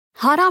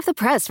Hot off the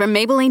press from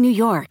Maybelline, New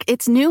York,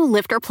 it's new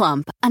Lifter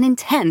Plump, an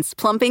intense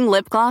plumping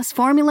lip gloss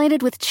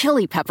formulated with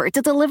chili pepper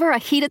to deliver a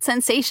heated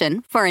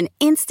sensation for an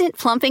instant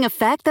plumping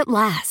effect that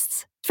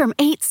lasts. From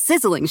 8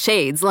 sizzling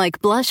shades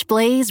like Blush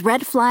Blaze,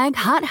 Red Flag,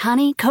 Hot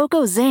Honey,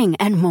 Cocoa Zing,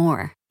 and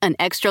more. An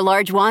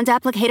extra-large wand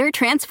applicator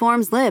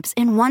transforms lips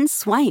in one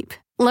swipe.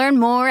 Learn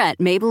more at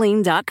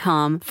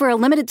Maybelline.com. For a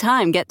limited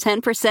time, get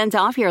 10%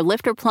 off your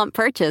Lifter Plump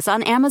purchase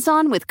on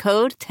Amazon with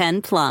code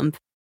 10PLUMP.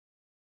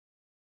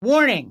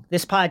 Warning,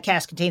 this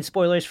podcast contains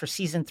spoilers for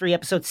Season 3,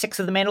 Episode 6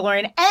 of The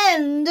Mandalorian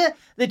and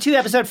the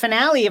 2-episode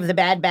finale of The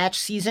Bad Batch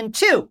Season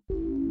 2.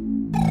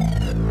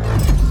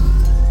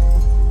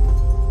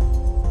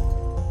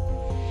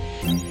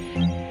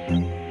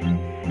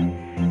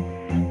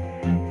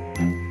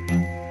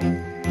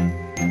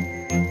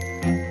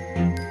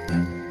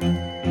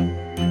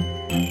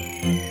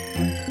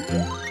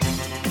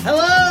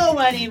 Hello,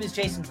 my name is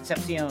Jason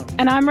Concepcion.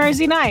 And I'm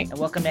Rosie Knight. And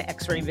welcome to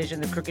X-Ray Vision,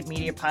 the Crooked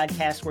Media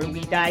podcast, where we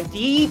dive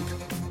deep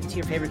into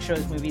your favorite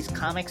shows, movies,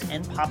 comics,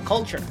 and pop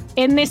culture.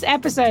 In this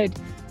episode,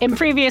 and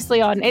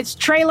previously on, it's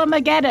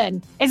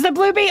Trailer-mageddon. It's the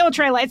Blue Beetle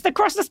trailer. It's the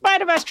Cross the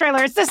Spider-Verse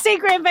trailer. It's the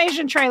Secret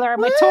Invasion trailer.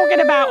 And we're talking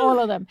about all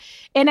of them.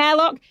 In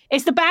Airlock,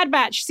 it's the Bad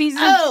Batch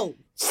Season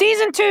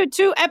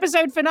 2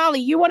 episode finale.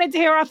 You wanted to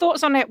hear our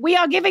thoughts on it. We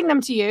are giving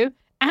them to you.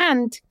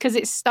 And because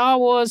it's Star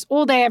Wars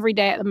all day, every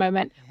day at the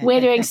moment, we're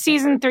doing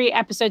Season 3,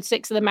 Episode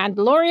 6 of The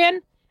Mandalorian.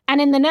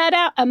 And in the Nerd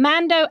Out, a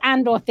Mando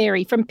Andor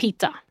theory from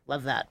Peter.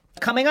 Love that.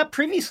 Coming up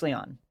previously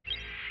on.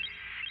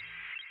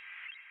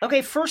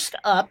 Okay, first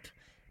up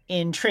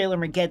in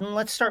Trailer-mageddon,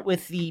 let's start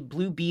with the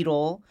Blue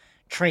Beetle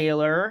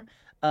trailer.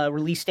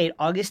 Release date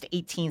August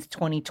 18th,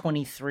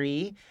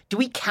 2023. Do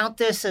we count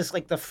this as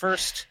like the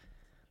first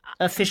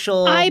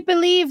official? I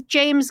believe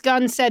James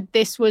Gunn said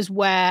this was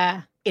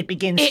where it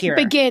begins here. It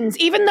begins.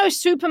 Even though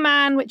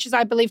Superman, which is,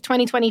 I believe,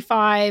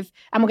 2025,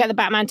 and we'll get the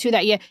Batman 2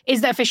 that year,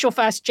 is the official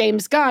first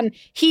James Gunn,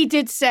 he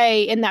did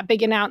say in that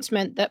big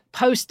announcement that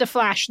post The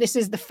Flash, this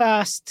is the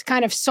first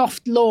kind of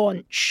soft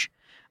launch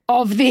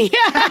of the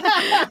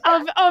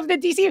of the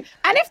DCU.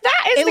 And if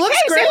that is the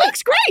case, it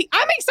looks great.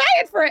 I'm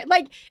excited for it.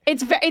 Like,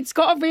 it's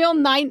got a real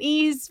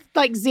 90s,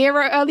 like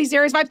early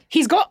zeros vibe.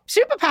 He's got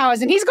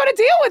superpowers and he's got to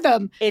deal with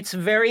them.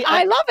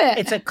 I love it.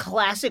 It's a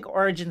classic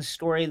origin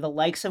story, the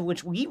likes of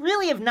which we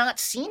really have not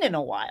seen in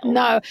a while.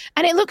 No.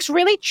 And it looks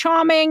really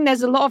charming.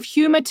 There's a lot of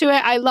humor to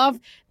it. I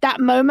love that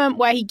moment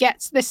where he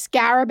gets the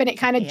scarab and it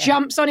kind of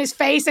jumps on his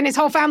face and his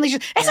whole family's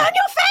just, it's on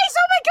your face!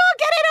 Oh my God,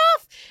 get it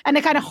off! And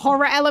the kind of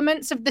horror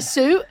elements of the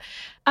suit.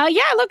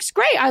 It looks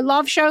great. I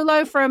love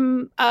Sholo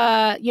from,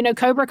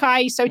 Cobra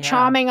Kai. He's so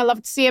charming. I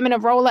love to see him in a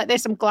role like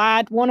this. I'm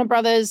glad Warner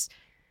Brothers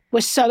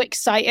was so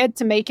excited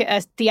to make it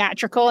a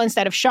theatrical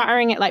instead of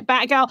shuttering it like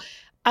Batgirl.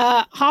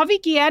 Harvey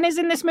Guillen is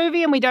in this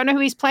movie and we don't know who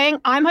he's playing.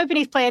 I'm hoping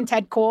he's playing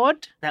Ted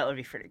Cord. That would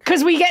be pretty cool.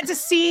 Because we get to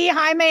see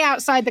Jaime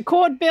outside the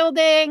Cord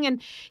building.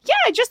 And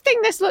I just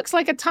think this looks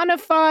like a ton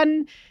of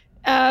fun.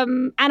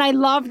 And I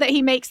love that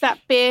he makes that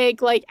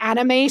big, like,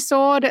 anime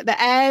sword at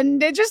the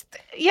end. It just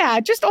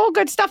all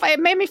good stuff. It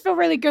made me feel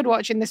really good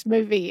watching this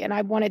movie, and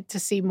I wanted to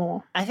see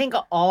more. I think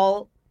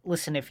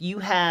listen, if you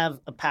have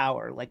a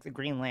power like the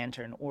Green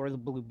Lantern or the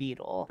Blue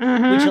Beetle,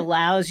 which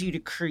allows you to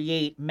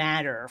create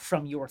matter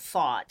from your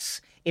thoughts,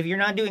 if you're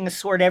not doing a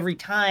sword every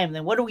time,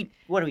 then what are we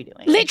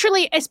doing?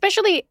 Literally,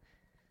 especially,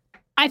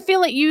 I feel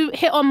like you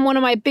hit on one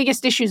of my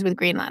biggest issues with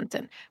Green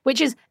Lantern, which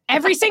is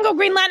every single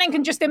Green Lantern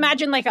can just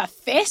imagine like a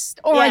fist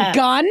or a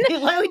gun.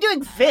 Why are we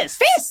doing fists?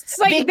 Fists!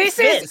 Like, big this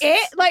fists. Is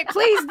it? Like,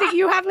 please,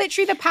 you have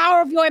literally the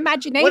power of your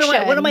imagination.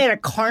 What am I at a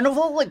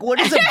carnival? Like, what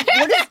is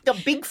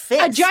the big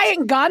fist? A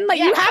giant gun? Like,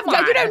 you have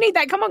gun. You don't need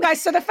that. Come on, guys.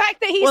 So the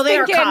fact that he's thinking... they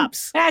are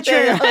cops. That's true.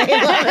 The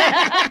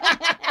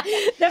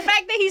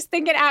fact that he's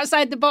thinking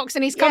outside the box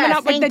and he's coming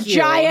up with the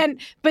giant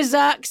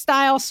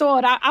Berserk-style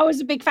sword, I was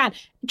a big fan.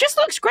 Just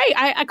looks great.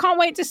 I can't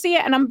wait to see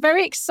it, and I'm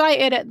very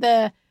excited at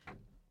the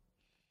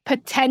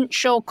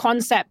potential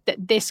concept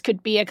that this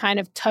could be a kind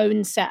of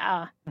tone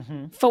setter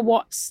for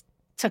what's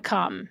to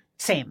come.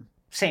 Same.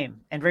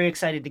 And very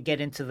excited to get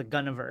into the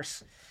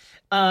Gunniverse.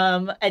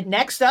 And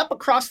next up,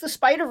 Across the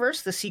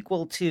Spider-Verse, the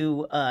sequel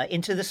to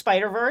Into the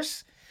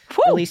Spider-Verse.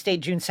 Release date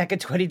June 2nd,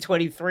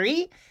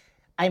 2023.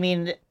 I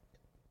mean,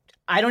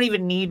 I don't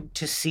even need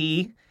to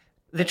see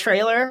the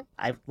trailer.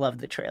 I love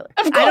the trailer.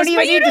 Of course, I don't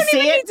even need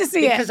to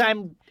see it because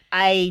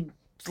I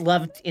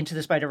loved Into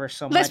the Spider-Verse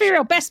so much. Let's be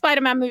real, best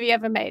Spider-Man movie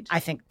ever made. I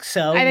think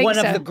so. One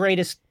of the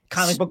greatest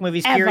comic book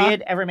movies,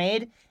 period, ever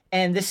made.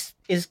 And this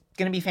is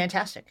going to be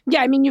fantastic.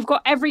 Yeah, I mean, you've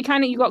got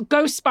you've got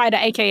Ghost Spider,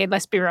 a.k.a.,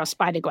 let's be real,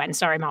 Spider-Gwen.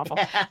 Sorry, Marvel.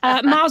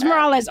 Miles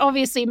Morales,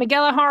 obviously.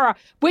 Miguel O'Hara,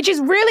 which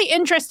is really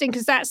interesting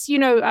because that's,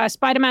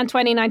 Spider-Man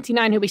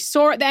 2099, who we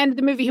saw at the end of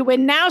the movie, who we're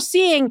now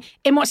seeing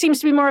in what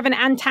seems to be more of an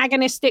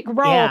antagonistic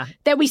role.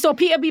 That we saw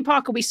Peter B.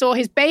 Parker, we saw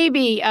his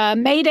baby,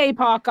 Mayday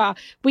Parker.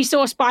 We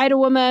saw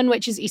Spider-Woman,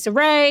 which is Issa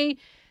Rae.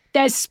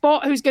 There's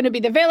Spot, who's going to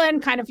be the villain,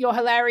 kind of your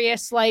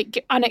hilarious,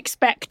 like,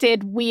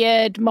 unexpected,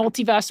 weird,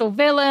 multiversal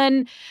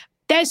villain.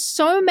 There's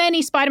so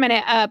many Spider-Man.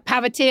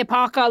 Pavatir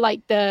Parker,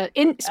 like the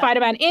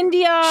Spider-Man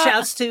India.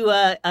 Shouts to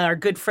our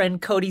good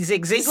friend Cody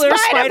Zig Ziglar,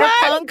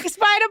 Spider-Punk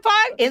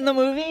in the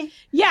movie.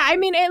 Yeah, I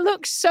mean, it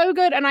looks so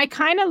good. And I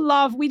kind of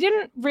love, we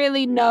didn't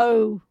really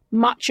know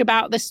much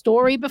about the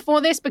story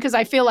before this because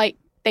I feel like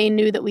they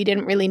knew that we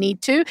didn't really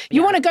need to.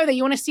 You want to go there.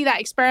 You want to see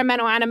that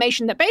experimental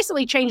animation that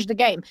basically changed the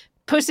game.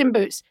 Puss in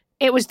Boots.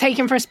 It was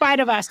taken for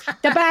Spider-Verse.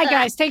 The bad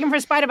guys, taken for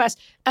Spider-Verse.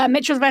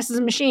 Mitchell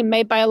vs. Machine,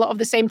 made by a lot of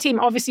the same team,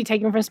 obviously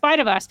taken from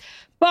Spider-Verse.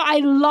 But I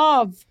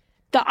love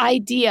the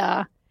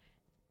idea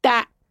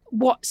that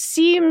what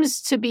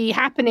seems to be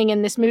happening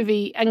in this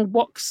movie and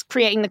what's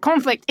creating the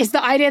conflict is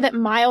the idea that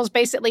Miles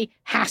basically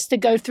has to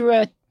go through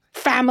a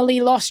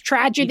family loss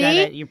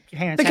tragedy. Your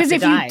parents because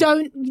have if to die. you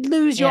don't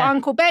lose your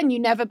Uncle Ben, you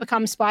never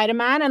become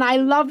Spider-Man. And I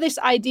love this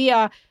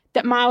idea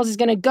that Miles is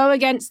going to go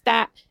against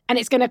that and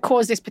it's going to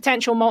cause this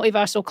potential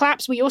multiversal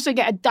collapse. We also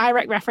get a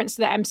direct reference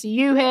to the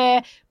MCU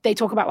here. They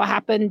talk about what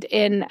happened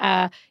in,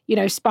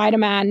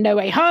 Spider-Man No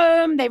Way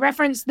Home. They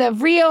reference the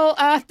real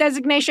Earth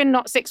designation,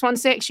 not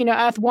 616,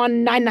 Earth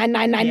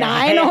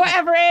 199999 or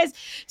whatever it is.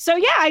 So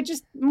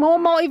more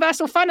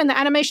multiversal fun and the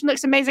animation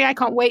looks amazing. I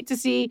can't wait to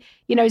see,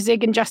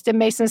 Zig and Justin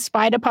Mason's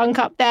Spider-Punk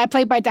up there,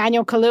 played by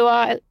Daniel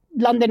Kaluuya,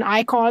 London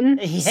icon.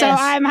 Yes. So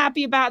I'm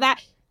happy about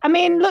that. I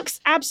mean,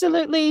 looks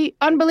absolutely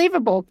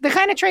unbelievable. The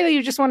kind of trailer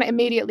you just want to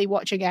immediately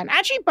watch again.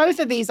 Actually, both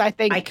of these, I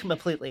think, I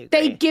completely agree.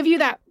 They give you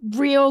that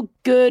real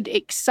good,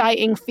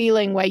 exciting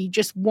feeling where you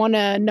just want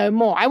to know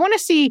more. I want to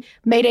see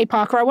Mayday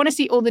Parker. I want to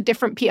see all the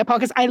different Peter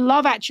Parkers. I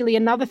love, actually,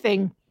 another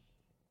thing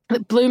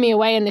that blew me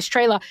away in this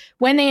trailer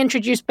when they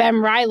introduced Ben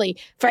Reilly,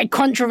 very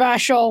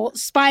controversial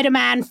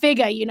Spider-Man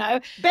figure, Ben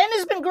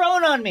has been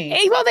growing on me.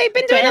 Well, they've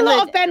been doing a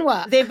lot of Ben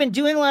work. They've been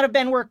doing a lot of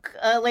Ben work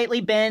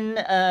lately. Ben,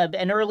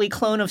 an early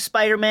clone of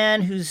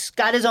Spider-Man who's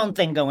got his own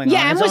thing going on.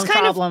 Yeah, and his was own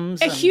kind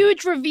problems. of a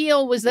huge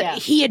reveal was that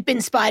he had been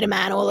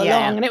Spider-Man all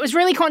along. And it was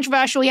really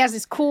controversial. He has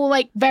this cool,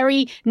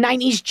 very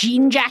 90s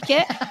jean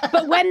jacket.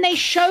 But when they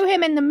show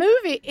him in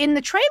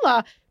the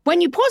trailer, when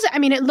you pause it, I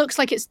mean, it looks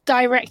like it's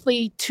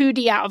directly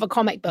 2D out of a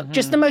comic book. Mm-hmm.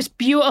 Just the most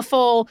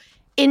beautiful,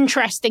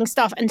 interesting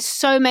stuff. And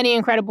so many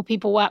incredible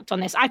people worked on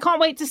this. I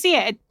can't wait to see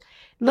it. It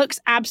looks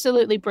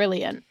absolutely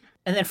brilliant.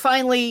 And then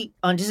finally,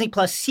 on Disney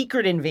Plus,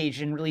 Secret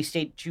Invasion, release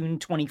date June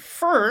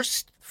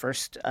 21st.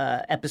 First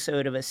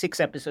episode of a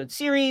 6-episode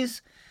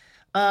series.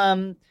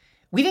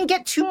 We didn't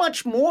get too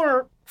much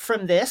more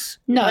from this.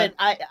 No.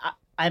 But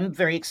I'm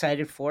very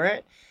excited for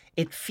it.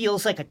 It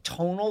feels like a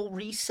tonal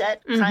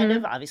reset, kind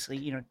of.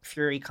 Obviously,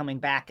 Fury coming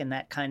back in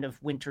that kind of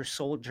Winter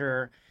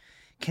Soldier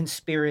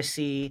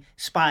conspiracy,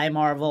 spy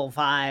Marvel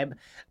vibe.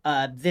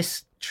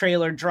 This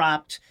trailer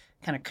dropped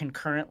kind of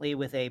concurrently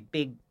with a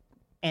big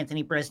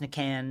Anthony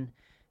Breznican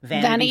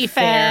Vanity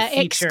Fair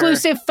feature,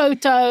 exclusive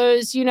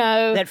photos,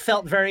 That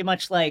felt very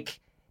much like,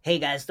 hey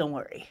guys, don't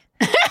worry.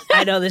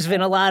 I know there's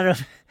been a lot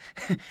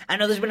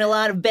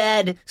of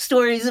bad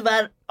stories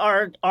about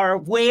our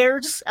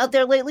wares out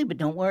there lately, but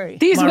don't worry.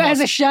 These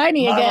wares are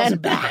shiny Marvel's again.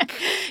 Back.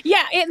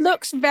 Yeah, it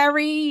looks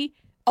very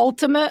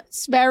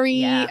Ultimates,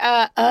 very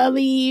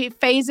early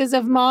phases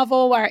of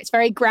Marvel where it's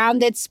very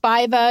grounded,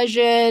 spy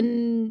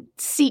version,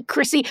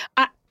 secrecy.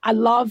 I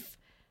love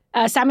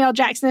Samuel L.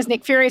 Jackson as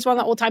Nick Fury is one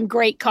of the all-time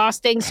great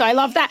casting, so I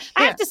love that.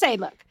 I have to say,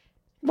 look,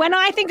 when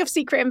I think of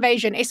Secret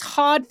Invasion, it's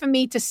hard for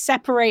me to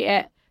separate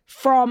it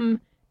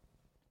from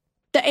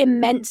the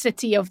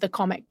immensity of the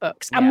comic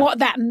books and what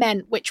that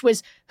meant, which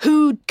was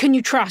who can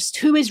you trust?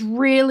 Who is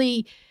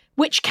really,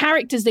 which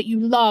characters that you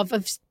love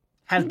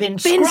have been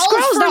Skrulls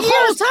the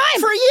whole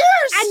time. For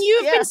years. And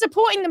you've been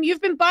supporting them.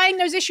 You've been buying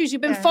those issues.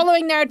 You've been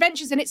following their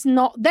adventures and it's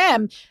not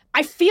them.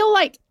 I feel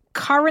like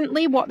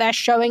currently what they're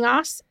showing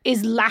us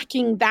is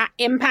lacking that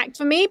impact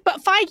for me.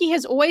 But Feige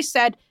has always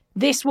said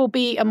this will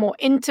be a more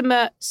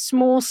intimate,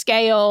 small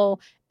scale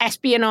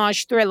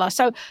espionage thriller.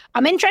 So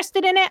I'm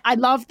interested in it. I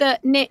love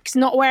that Nick's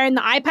not wearing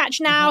the eye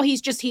patch now.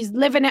 He's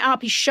living it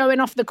up. He's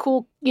showing off the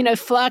cool,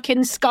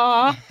 Flerken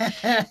scar.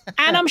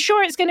 And I'm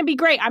sure it's going to be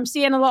great. I'm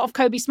seeing a lot of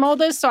Kobe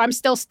Smulders, so I'm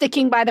still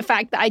sticking by the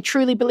fact that I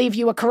truly believe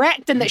you were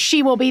correct and that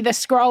she will be the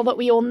Skrull that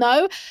we all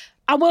know.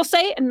 I will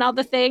say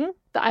another thing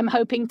that I'm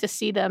hoping to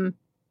see them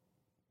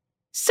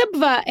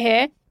subvert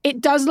here.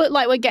 It does look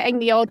like we're getting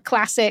the old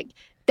classic,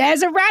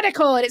 there's a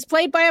radical and it's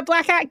played by a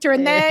black actor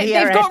and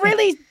they've got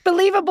really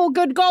believable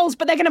good goals,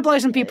 but they're going to blow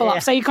some people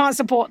up, so you can't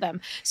support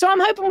them. So I'm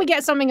hoping we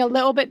get something a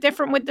little bit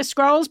different with the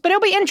Skrulls, but it'll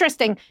be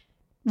interesting.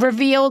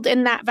 Revealed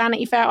in that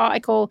Vanity Fair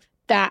article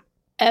that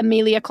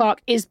Emilia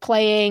Clarke is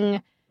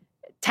playing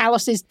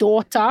Talos's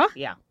daughter.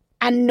 Yeah.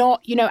 And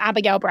not,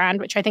 Abigail Brand,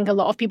 which I think a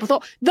lot of people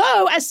thought.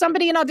 Though, as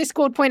somebody in our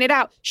Discord pointed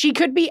out, she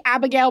could be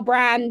Abigail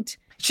Brand.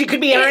 She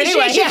could be her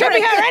anyway. She could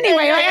be her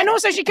anyway. Right? And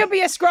also she could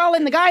be a Skrull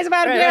in the guise of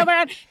Abigail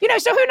Brand.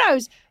 So who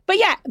knows? But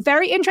yeah,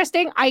 very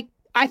interesting. I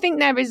think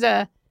there is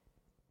an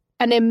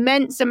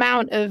immense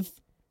amount of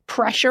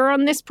pressure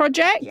on this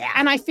project. Yeah.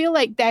 And I feel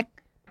like they're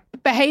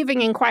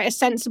behaving in quite a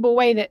sensible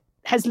way that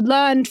has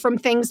learned from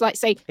things like,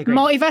 say,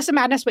 Multiverse of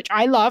Madness, which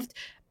I loved,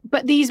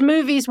 But these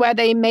movies where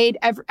they made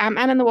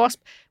Ant-Man and the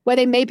Wasp, where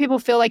they made people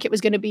feel like it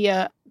was going to be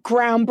a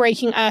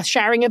groundbreaking,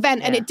 earth-shattering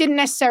event, and it didn't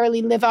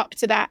necessarily live up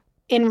to that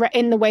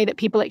in the way that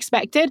people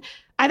expected.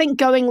 I think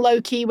going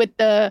low-key with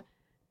the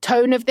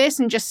tone of this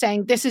and just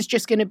saying this is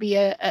just going to be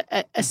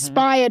a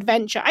spy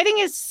adventure, I think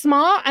it's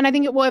smart, and I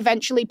think it will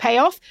eventually pay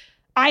off.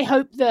 I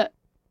hope that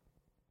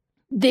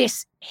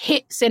this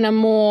hits in a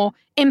more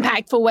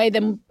impactful way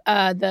than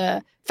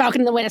the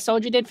Falcon and the Winter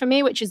Soldier did for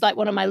me, which is like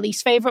one of my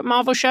least favorite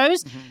Marvel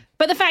shows.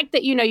 But the fact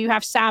that, you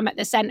have Sam at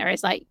the center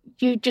is like,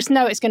 you just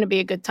know it's going to be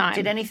a good time.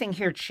 Did anything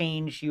here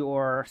change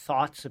your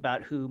thoughts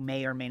about who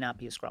may or may not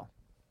be a Skrull?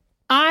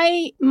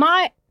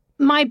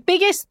 My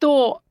biggest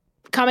thought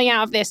coming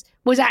out of this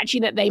was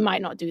actually that they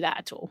might not do that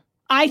at all.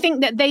 I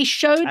think that they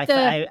showed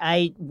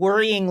I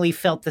worryingly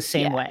felt the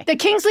same way. The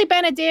Kingsley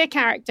Ben-Adir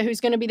character, who's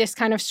going to be this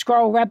kind of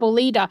Skrull rebel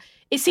leader,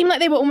 it seemed like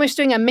they were almost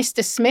doing a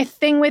Mr. Smith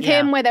thing with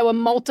him, where there were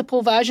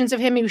multiple versions of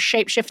him. He was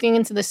shape-shifting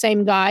into the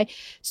same guy.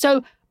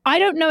 So I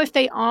don't know if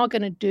they are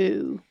going to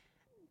do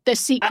the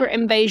Secret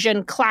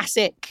Invasion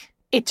classic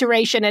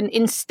iteration, and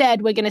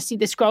instead we're going to see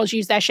the Skrulls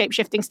use their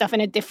shape-shifting stuff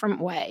in a different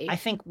way. I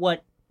think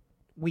what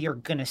we are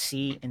going to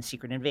see in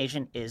Secret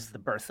Invasion is the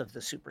birth of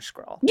the Super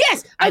Skrull.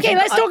 Yes! Okay,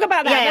 let's talk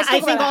about that. I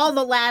think all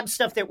the lab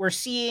stuff that we're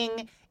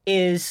seeing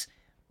is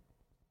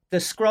the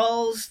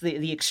Skrulls,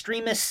 the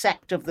extremist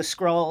sect of the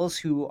Skrulls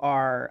who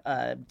are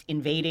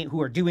invading,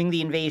 who are doing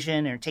the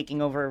invasion and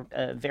taking over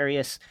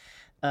various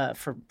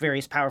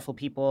powerful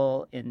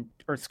people in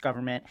Earth's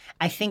government.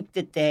 I think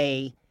that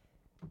they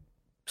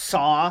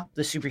saw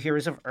the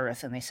superheroes of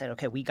Earth and they said,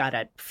 okay, we got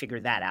to figure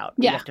that out.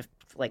 Yeah. We have to,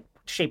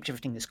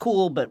 shape-shifting is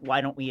cool, but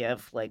why can't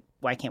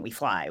we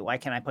fly? Why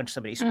can't I punch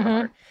somebody super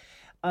hard?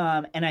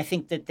 And I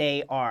think that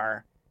they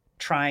are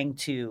trying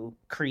to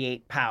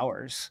create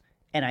powers.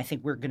 And I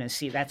think we're going to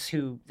see that's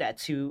who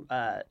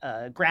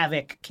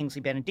Gravik,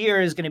 Kingsley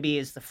Ben-Adir is going to be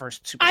as the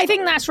first Super Skrull. I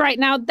think that's right.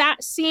 Now,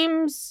 that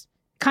seems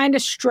kind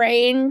of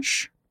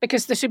strange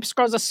because the Super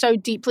Skrulls are so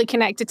deeply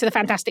connected to the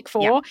Fantastic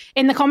Four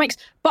in the comics.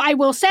 But I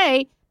will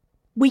say,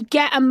 we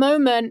get a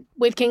moment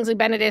with Kingsley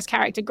Ben-Adir's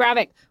character,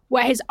 Gravik,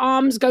 where his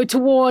arms go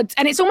towards,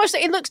 and it's almost,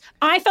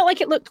 I felt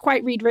like it looked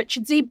quite Reed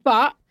Richardsy,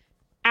 but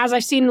as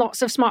I've seen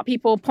lots of smart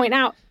people point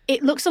out,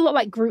 it looks a lot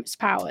like Groot's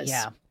powers.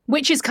 Yeah.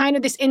 Which is kind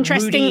of this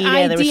interesting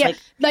idea,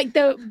 like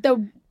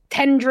the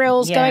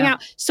tendrils going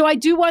out. So I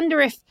do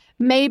wonder if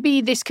maybe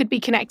this could be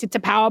connected to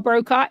Power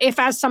Broker, if,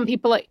 as some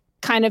people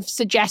kind of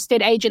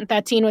suggested, Agent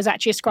 13 was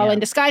actually a Skrull in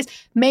disguise.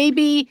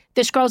 Maybe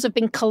the Skrulls have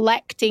been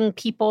collecting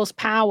people's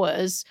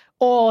powers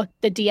or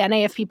the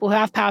DNA of people who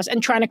have powers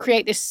and trying to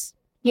create this,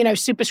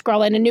 Super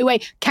Skrull in a new way.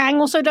 Kang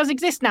also does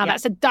exist now.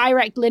 That's a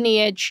direct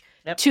lineage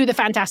to the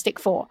Fantastic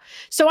Four.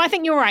 So I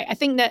think you're right. I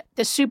think that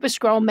the Super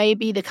Skrull may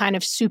be the kind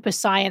of super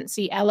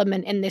science-y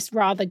element in this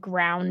rather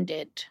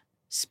grounded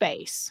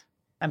space.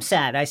 I'm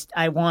sad.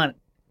 I want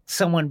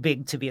someone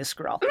big to be a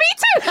Skrull. Me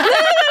too!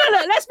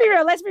 No. Let's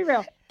be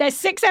real. There's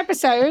 6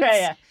 episodes.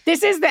 Yeah.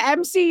 This is the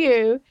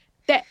MCU.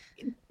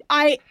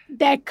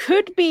 There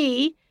could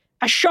be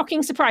a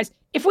shocking surprise.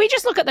 If we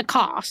just look at the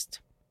cast,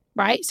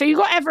 right? So you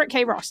got Everett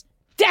K. Ross.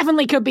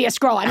 Definitely could be a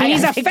Skrull. I mean,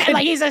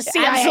 he's a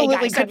CIA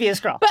absolutely guy. Could be a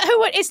Skrull. But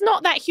it's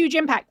not that huge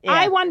impact. Yeah.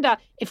 I wonder,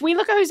 if we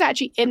look at who's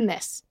actually in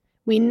this,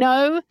 we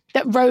know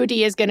that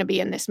Rhodey is going to be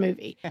in this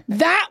movie.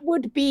 That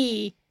would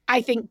be,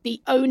 I think,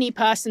 the only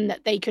person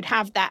that they could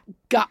have that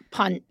gut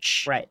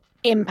punch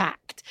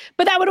impact.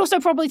 But that would also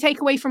probably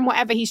take away from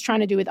whatever he's trying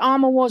to do with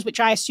Armor Wars,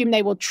 which I assume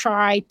they will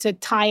try to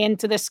tie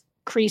into this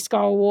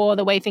Kree-Skrull War,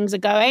 the way things are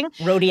going.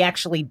 Rhodey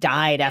actually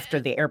died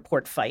after the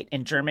airport fight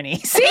in Germany.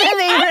 See,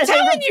 I'm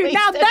telling you,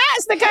 now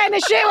that's the kind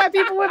of shit where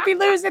people would be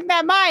losing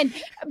their mind.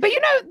 But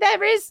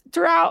there is,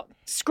 throughout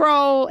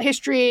Skrull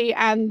history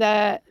and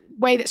the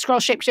way that Skrull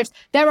shapeshifts,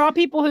 there are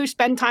people who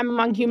spend time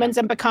among humans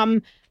and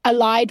become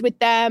allied with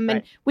them.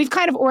 And we've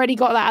kind of already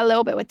got that a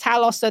little bit with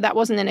Talos, so that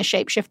wasn't in a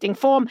shape-shifting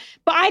form.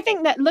 But I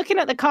think that looking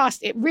at the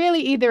cast, it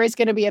really either is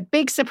going to be a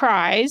big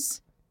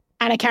surprise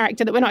and a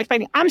character that we're not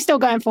expecting. I'm still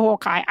going for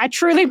Hawkeye. I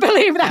truly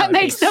believe that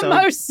makes the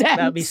most sense.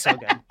 That would be so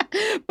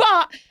good.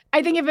 But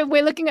I think if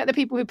we're looking at the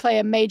people who play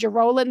a major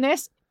role in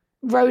this,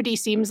 Rhodey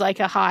seems like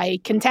a high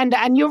contender.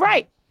 And you're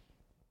right.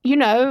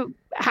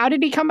 How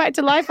did he come back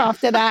to life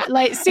after that?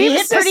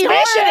 Seems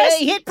suspicious.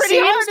 He hit pretty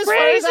hard as far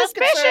as I'm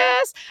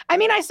concerned. I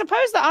mean, I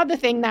suppose the other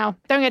thing now,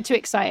 don't get too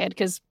excited,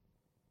 because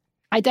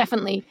I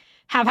definitely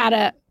have had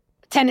a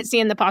tendency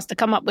in the past to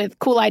come up with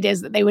cool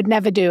ideas that they would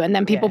never do, and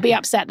then people be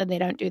upset that they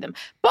don't do them.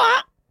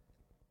 But,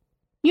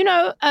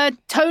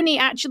 Tony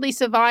actually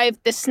survived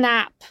the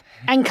snap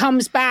and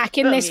comes back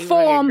in this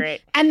form,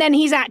 and then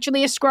he's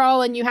actually a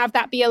Skrull, and you have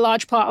that be a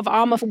large part of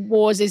Armor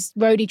Wars, is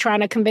Rhodey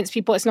trying to convince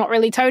people it's not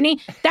really Tony.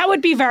 That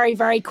would be very,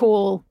 very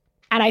cool,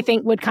 and I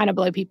think would kind of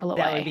blow people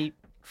away. That would be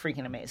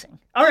freaking amazing.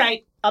 All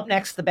right, up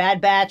next, The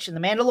Bad Batch and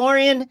The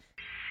Mandalorian.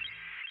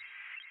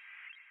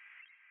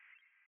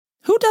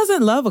 Who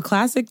doesn't love a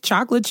classic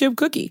chocolate chip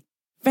cookie?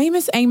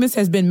 Famous Amos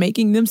has been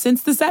making them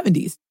since the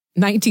 70s,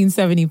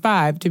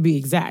 1975 to be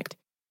exact.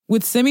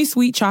 With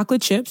semi-sweet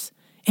chocolate chips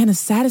and a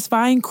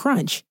satisfying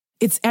crunch,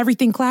 It's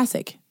everything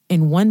classic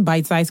in one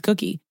bite-sized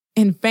cookie,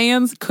 and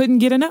fans couldn't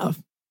get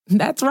enough.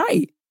 That's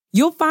right.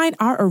 You'll find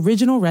our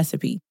original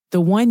recipe,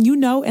 the one you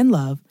know and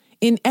love,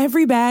 in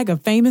every bag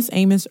of Famous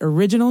Amos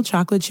original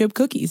chocolate chip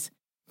cookies.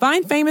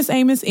 Find Famous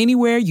Amos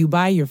anywhere you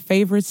buy your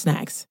favorite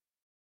snacks.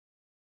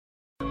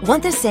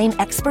 Want the same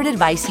expert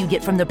advice you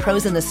get from the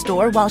pros in the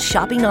store while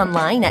shopping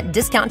online at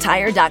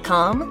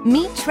DiscountTire.com?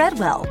 Meet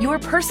Treadwell, your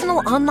personal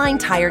online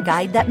tire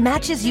guide that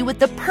matches you with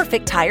the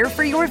perfect tire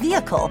for your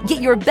vehicle.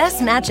 Get your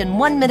best match in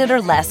 1 minute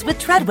or less with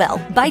Treadwell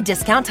by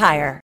Discount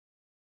Tire.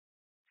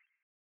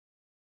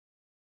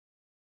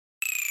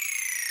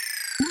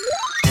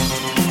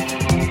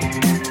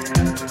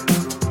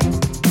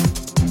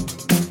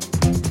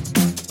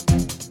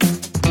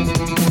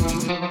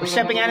 We're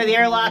stepping out of the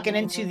airlock and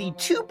into the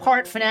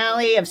 2-part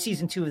finale of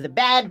season 2 of The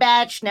Bad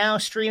Batch, now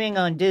streaming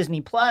on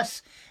Disney+.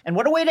 And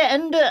what a way to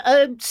end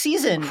a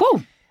season.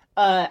 Whew.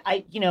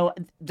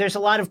 There's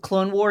a lot of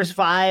Clone Wars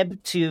vibe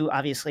to,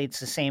 obviously it's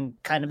the same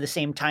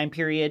time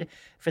period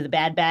for The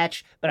Bad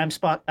Batch, but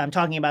I'm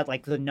talking about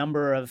like the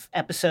number of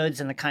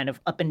episodes and the kind of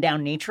up and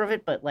down nature of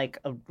it, but like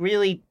a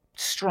really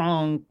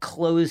strong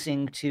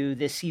closing to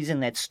this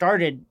season that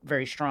started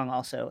very strong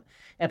also.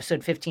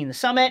 Episode 15, The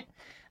Summit.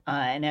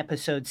 And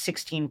episode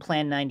 16,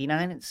 Plan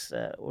 99. It's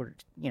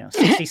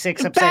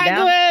 66 upside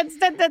down. Backwards.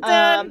 Dun, dun,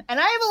 dun. And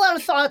I have a lot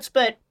of thoughts,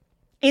 but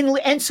in lieu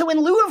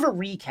of a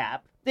recap,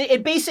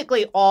 it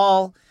basically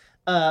all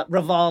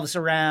revolves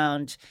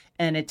around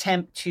an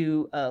attempt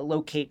to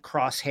locate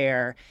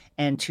Crosshair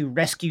and to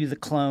rescue the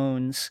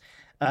clones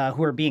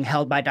who are being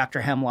held by Dr.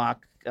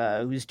 Hemlock,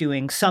 who's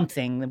doing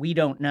something that we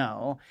don't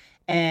know.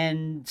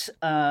 And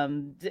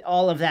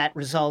all of that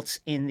results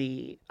in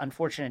the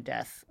unfortunate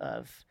death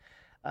of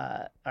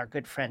our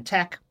good friend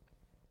Tech.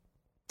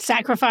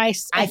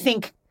 Sacrifice. I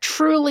think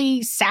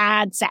truly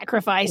sad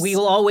sacrifice. We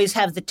will always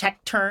have the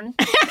Tech turn.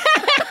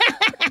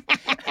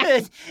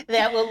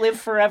 That will live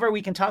forever.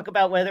 We can talk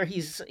about whether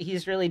he's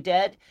really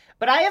dead.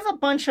 But I have a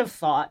bunch of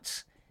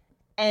thoughts.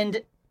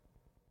 And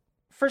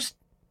first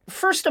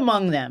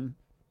among them,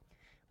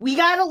 we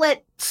gotta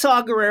let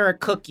Saw Gerrera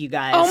cook, you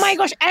guys. Oh my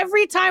gosh,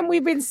 every time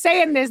we've been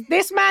saying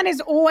this man is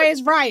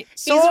always right.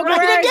 Saw He's right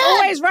Gerrera is again.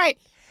 always right.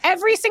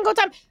 Every single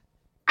time.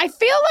 I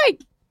feel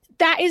like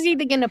that is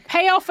either going to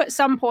pay off at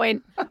some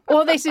point,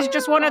 or this is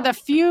just one of the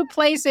few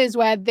places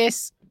where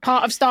this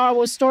part of Star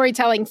Wars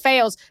storytelling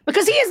fails,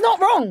 because he is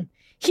not wrong.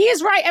 He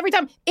is right every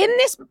time. In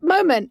this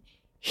moment,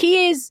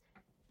 he is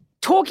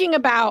talking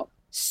about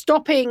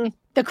stopping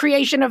the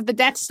creation of the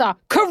Death Star.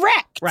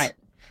 Correct. Right.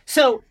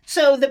 So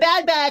the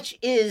Bad Batch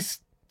is,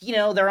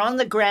 they're on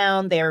the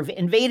ground. They've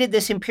invaded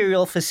this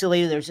Imperial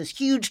facility. There's this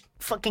huge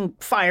fucking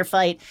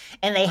firefight,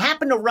 and they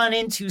happen to run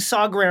into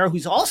Saw Gerrera,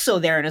 who's also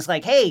there, and is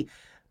like, "Hey,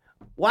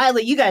 while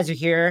you guys are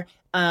here,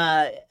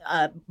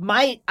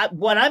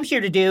 what I'm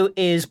here to do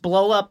is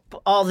blow up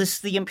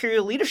the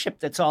Imperial leadership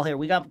that's all here.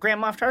 We got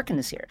Grand Moff Tarkin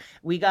is here.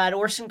 We got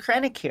Orson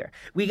Krennic here.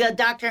 We got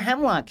Dr.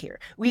 Hemlock here.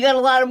 We got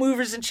a lot of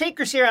movers and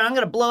shakers here, and I'm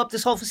going to blow up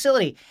this whole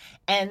facility."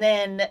 And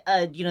then,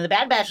 the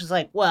Bad Batch is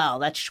like, well,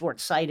 that's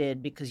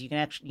short-sighted because you can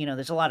actually,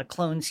 there's a lot of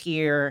clones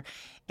here,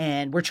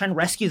 and we're trying to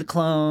rescue the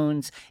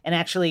clones. And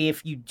actually,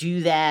 if you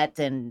do that,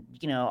 then,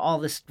 all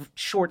this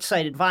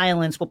short-sighted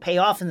violence will pay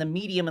off in the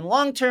medium and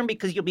long term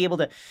because you'll be able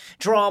to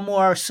draw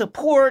more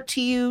support to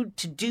you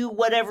to do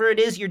whatever it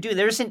is you're doing.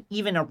 There isn't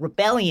even a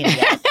rebellion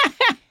yet.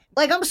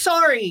 Like, I'm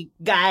sorry,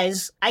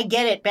 guys. I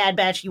get it, Bad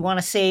Batch. You want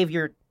to save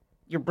your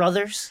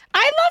brothers.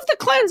 I love the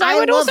clones. I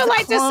would also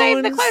like to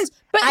save the clones.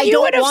 But I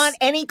don't want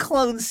any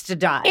clones to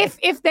die.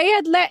 If they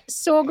had let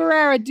Saw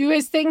Gerrera do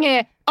his thing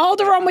here,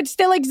 Alderaan would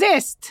still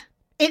exist.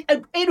 It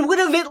would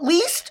have at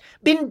least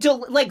been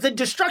the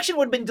destruction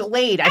would have been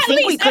delayed. I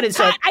think we could have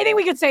said. I think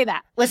we could say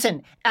that.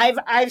 Listen,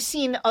 I've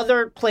seen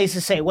other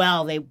places say,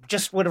 well, they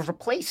just would have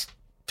replaced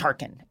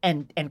Tarkin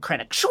and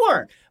Krennic.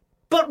 Sure,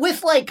 but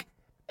with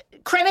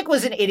Krennic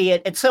was an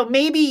idiot, and so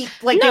maybe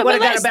they would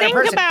have got a better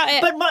person. About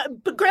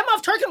it. But Grand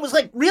Moff Tarkin was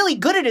really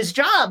good at his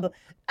job.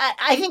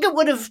 I think it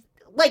would have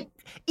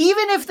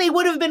even if they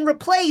would have been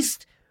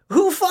replaced,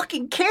 who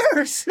fucking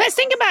cares? Let's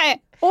think about it.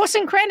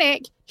 Orson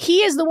Krennic,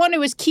 he is the one who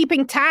was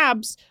keeping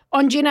tabs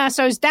on Jyn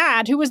Erso's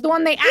dad, who was the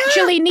one they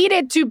actually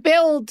needed to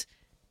build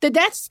the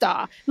Death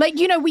Star.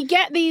 We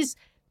get these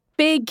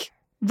big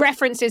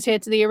references here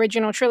to the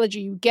original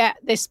trilogy. You get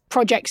this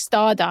Project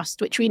Stardust,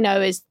 which we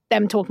know is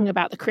them talking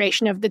about the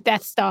creation of the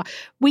Death Star.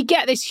 We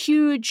get this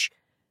huge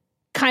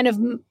kind of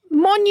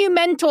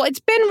monumental,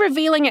 it's been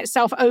revealing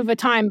itself over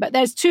time, but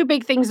there's two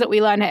big things that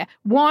we learn here.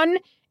 One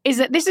is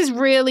that this has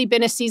really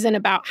been a season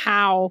about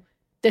how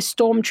the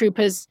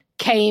stormtroopers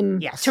came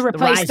to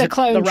replace the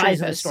clone troopers. The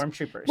rise of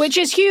the stormtroopers. Which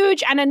is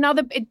huge, and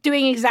another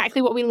doing exactly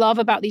what we love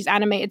about these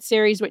animated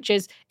series, which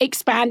is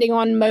expanding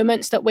on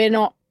moments that we're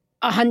not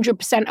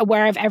 100%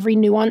 aware of every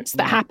nuance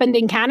that happened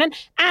in canon.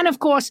 And of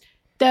course,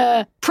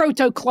 the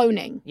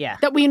proto-cloning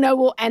that we know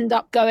will end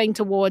up going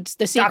towards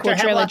the sequel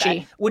Dr. trilogy.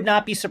 Hemlock, I would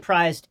not be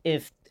surprised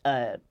if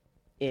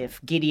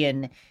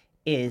Gideon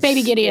is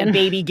Baby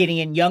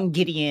Gideon, young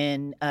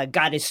Gideon,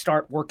 got his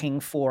start working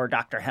for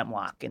Dr.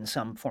 Hemlock in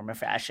some form or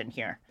fashion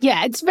here.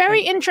 Yeah, it's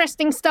very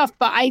interesting stuff,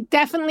 but I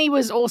definitely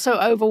was also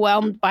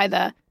overwhelmed by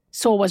the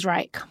Saw was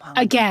right. Come on.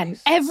 Again,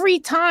 guys. every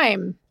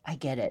time. I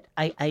get it.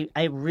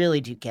 I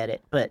really do get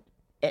it. But,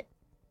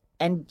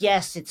 and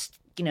yes, it's,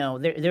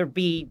 there'd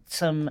be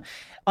some,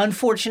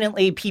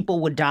 unfortunately, people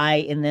would die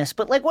in this.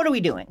 But, what are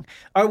we doing?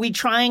 Are we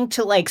trying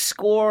to,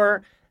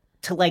 score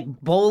to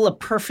bowl a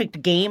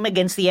perfect game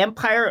against the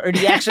Empire, or do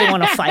you actually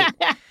want to fight?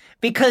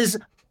 Because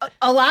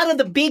a lot of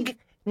the big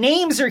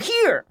names are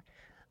here.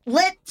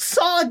 Let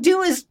Saw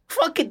do his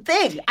fucking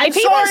thing. If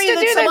he wants to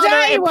do the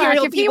dirty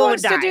work, if he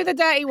wants to do the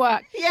dirty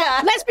work.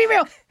 Yeah. Let's be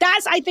real.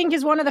 That's, I think,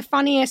 is one of the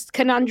funniest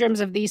conundrums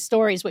of these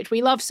stories, which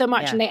we love so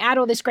much, and they add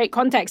all this great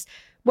context.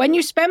 When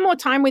you spend more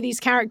time with these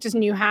characters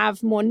and you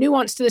have more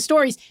nuance to the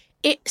stories,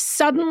 it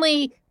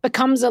suddenly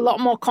becomes a lot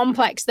more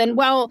complex than,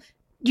 well,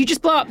 you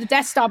just blow up the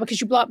Death Star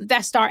because you blow up the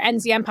Death Star,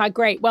 ends the Empire,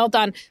 great, well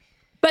done.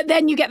 But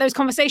then you get those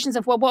conversations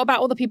of, well, what about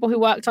all the people who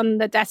worked on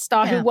the Death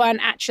Star who weren't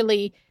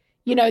actually,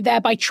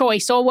 there by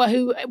choice, or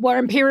who were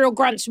Imperial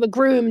grunts who were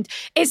groomed?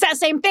 It's that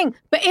same thing.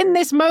 But in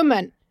this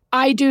moment,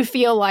 I do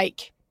feel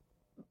like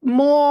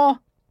more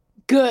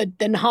good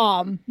than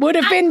harm would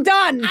have been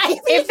done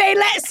if they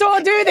let Saw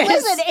do this.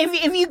 Listen,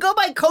 if you go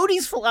by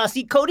Cody's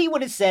philosophy, Cody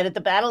would have said at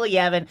the Battle of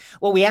Yavin,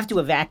 well, we have to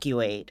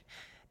evacuate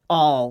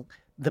all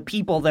the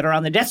people that are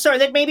on the Death Star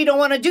that maybe don't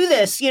want to do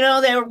this.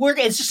 They're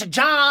working, it's just a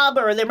job,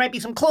 or there might be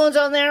some clones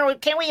on there.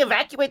 Can't we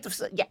evacuate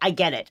the... Yeah, I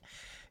get it.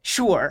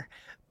 Sure.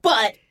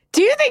 But...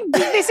 Do you think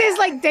this is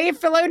like Dave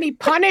Filoni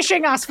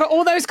punishing us for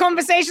all those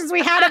conversations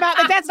we had about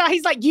the Death Star?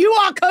 He's like, you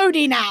are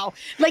Cody now.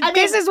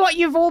 This is what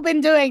you've all been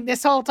doing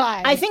this whole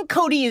time. I think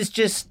Cody is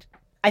just...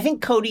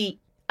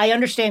 I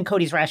understand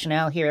Cody's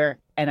rationale here,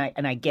 and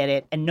I get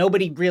it. And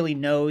nobody really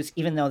knows,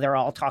 even though they're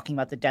all talking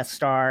about the Death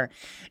Star,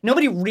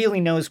 nobody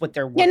really knows what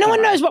they're working on. Yeah, no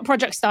one knows what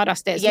Project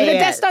Stardust is. The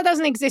Death Star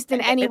doesn't exist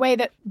in any way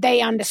that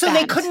they understand. So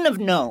they couldn't have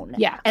known.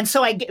 Yeah. And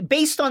so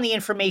based on the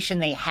information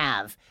they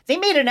have, they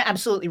made an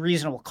absolutely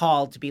reasonable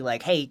call to be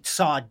like, hey,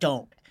 Saw,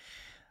 don't.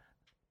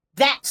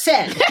 That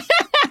said,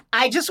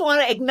 I just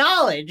want to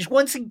acknowledge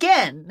once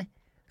again,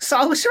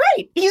 Saw was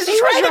right. He was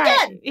right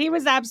again. He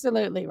was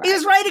absolutely right. He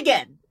was right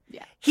again.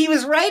 Yeah. He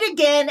was right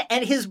again,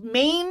 and his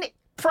main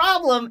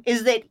problem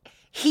is that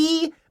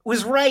he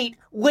was right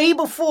way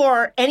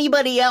before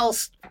anybody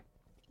else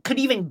could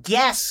even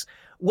guess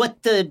what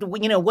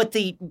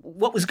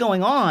was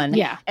going on.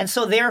 Yeah. And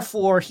so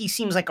therefore he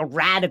seems like a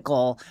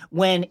radical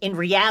when in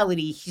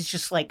reality he's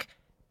just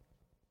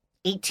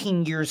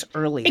 18 years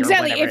earlier.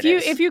 Exactly.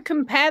 If you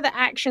compare the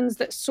actions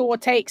that Saw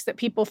takes that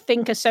people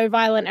think are so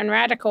violent and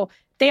radical,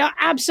 they are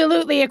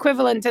absolutely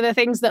equivalent to the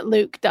things that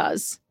Luke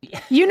does. Yeah.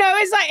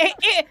 It's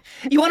like...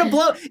 You want to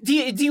blow... Do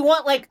you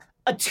want,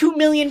 2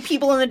 million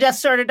people in the Death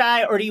Star to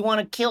die, or do you want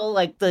to kill,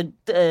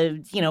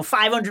 the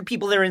 500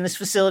 people that are in this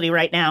facility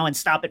right now and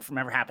stop it from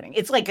ever happening?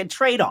 It's like a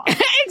trade-off.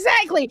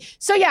 Exactly.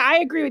 So, yeah, I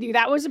agree with you.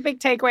 That was a big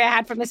takeaway I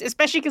had from this,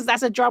 especially because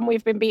that's a drum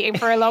we've been beating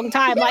for a long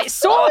time.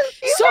 Saw...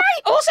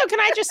 Right. Also, can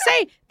I just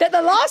say that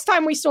the last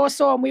time we saw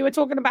Saw and we were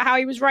talking about how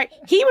he was right,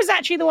 he was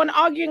actually the one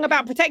arguing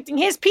about protecting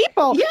his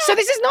people. Yeah. So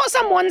this is not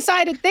some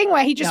one-sided thing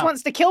where he just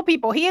wants to kill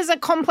people. He is a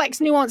complex,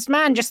 nuanced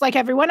man, just like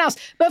everyone else.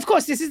 But, of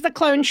course, this is the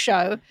clone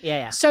show.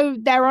 Yeah. So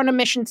they're on a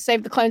mission to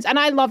save the clones. And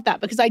I love that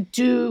because I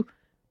do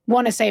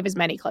want to save as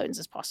many clones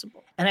as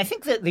possible. And I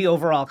think that the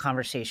overall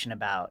conversation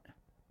about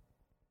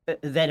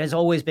that has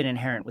always been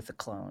inherent with the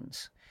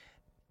clones,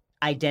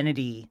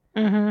 identity,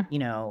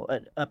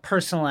 a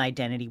personal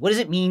identity. What does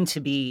it mean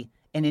to be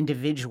an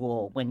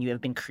individual when you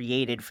have been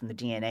created from the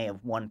DNA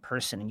of one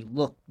person and you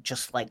look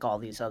just like all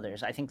these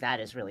others? I think that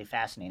is really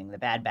fascinating. The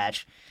Bad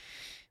Batch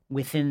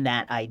within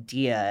that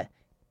idea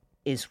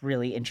is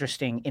really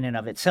interesting in and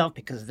of itself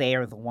because they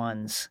are the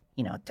ones,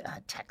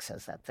 Tech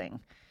says that thing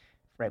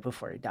right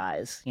before he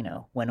dies,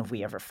 when have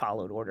we ever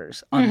followed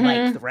orders,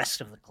 unlike the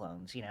rest of the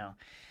clones,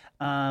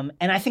 and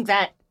I think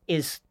that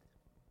is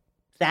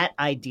that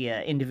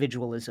idea,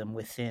 individualism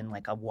within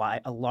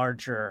a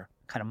larger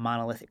kind of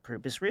monolithic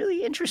group is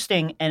really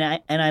interesting.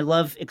 And I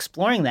love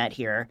exploring that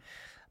here.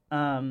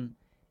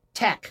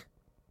 Tech,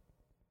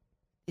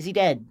 is he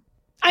dead?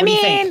 I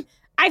mean,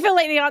 I feel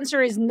like the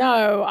answer is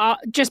no,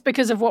 just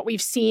because of what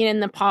we've seen in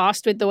the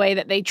past with the way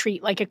that they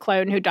treat a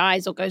clone who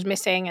dies or goes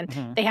missing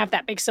and they have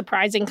that big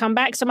surprising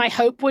comeback. So my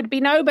hope would be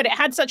no, but it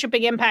had such a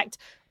big impact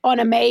on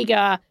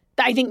Omega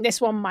that I think this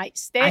one might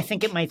stick. I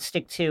think it might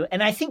stick too.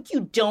 And I think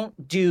you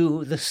don't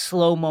do the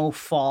slow-mo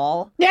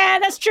fall. Yeah,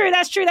 that's true.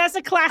 That's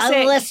a classic.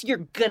 Unless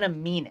you're gonna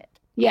mean it.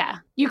 Yeah.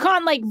 You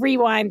can't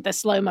rewind the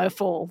slow-mo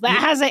fall. That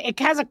has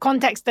a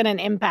context and an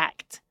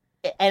impact.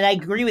 And I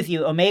agree with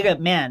you. Omega,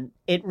 man,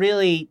 it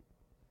really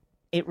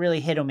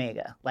hit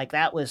Omega.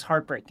 That was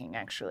heartbreaking,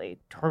 actually.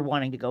 Her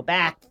wanting to go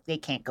back. They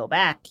can't go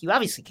back. You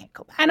obviously can't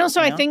go back. And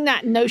also, I think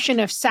that notion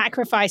of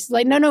sacrifice,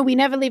 no, we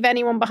never leave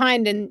anyone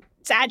behind. And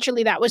it's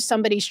actually, that was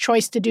somebody's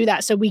choice to do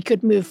that so we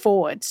could move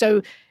forward.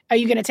 So are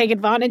you going to take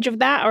advantage of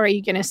that or are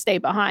you going to stay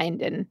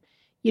behind and,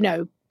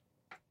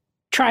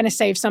 trying to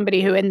save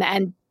somebody who in the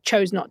end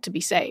chose not to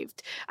be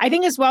saved. I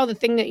think as well, the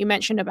thing that you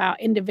mentioned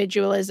about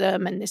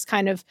individualism and this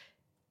kind of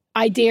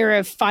idea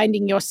of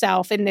finding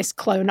yourself in this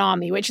clone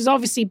army, which has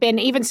obviously been,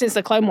 even since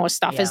the Clone Wars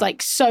stuff, is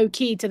like so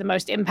key to the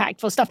most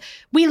impactful stuff.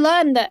 We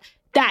learned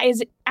that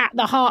is at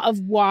the heart of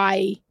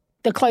why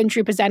the clone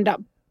troopers end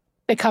up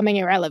becoming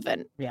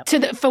irrelevant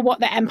for what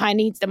the Empire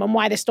needs them and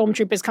why the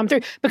stormtroopers come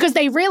through. Because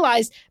they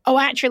realize, oh,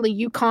 actually,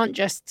 you can't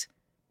just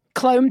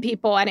clone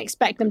people and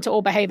expect them to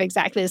all behave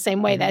exactly the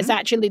same way. There's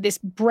actually this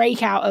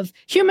breakout of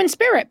human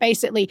spirit,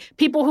 basically.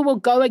 People who will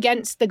go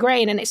against the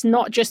grain, and it's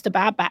not just a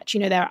Bad Batch.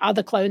 You know, there are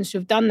other clones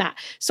who've done that.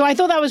 So I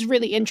thought that was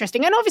really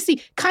interesting. And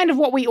obviously kind of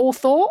what we all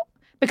thought,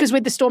 because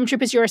with the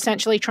stormtroopers, you're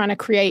essentially trying to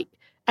create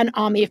an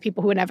army of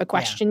people who would never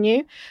question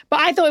you.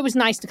 But I thought it was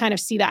nice to kind of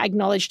see that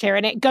acknowledged here,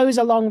 and it goes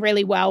along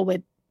really well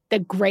with the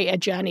greater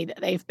journey that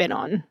they've been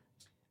on.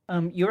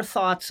 Your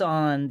thoughts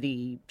on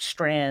the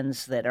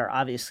strands that are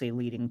obviously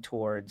leading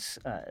towards,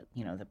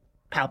 the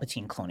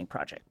Palpatine cloning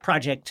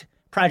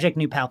project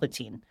New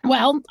Palpatine?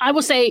 Well, I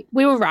will say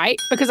we were right,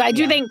 because I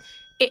do think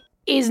it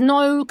is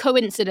no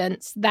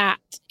coincidence that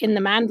in The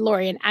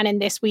Mandalorian and in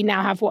this, we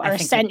now have what are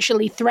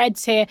essentially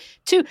threads here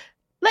to,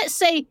 let's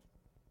say,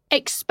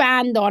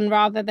 expand on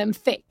rather than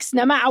fix,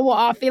 no matter what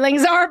our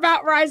feelings are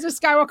about Rise of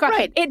Skywalker.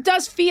 Right. It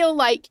does feel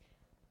like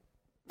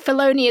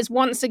Filoni is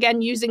once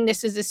again using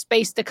this as a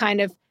space to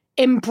kind of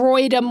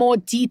embroider more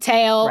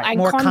detail and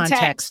more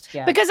context.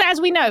 Yeah. Because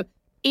as we know,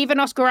 even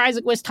Oscar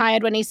Isaac was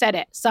tired when he said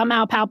it.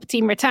 Somehow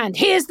Palpatine returned.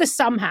 Here's the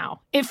somehow.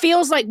 It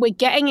feels like we're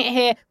getting it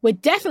here. We're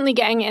definitely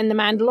getting it in The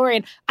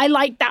Mandalorian. I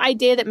like that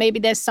idea that maybe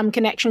there's some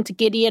connection to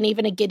Gideon,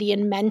 even a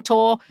Gideon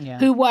mentor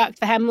who worked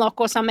for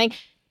Hemlock or something.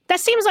 That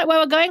seems like where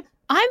we're going.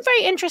 I'm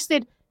very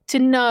interested to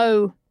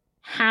know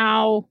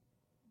how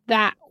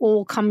that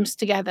all comes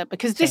together,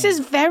 because this is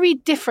very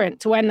different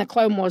to when the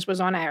Clone Wars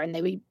was on air and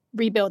they were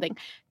rebuilding.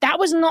 That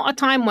was not a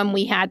time when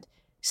we had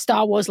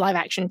Star Wars live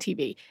action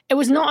TV. It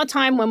was not a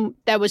time when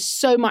there was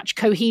so much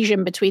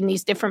cohesion between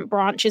these different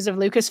branches of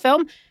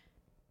Lucasfilm.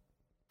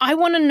 I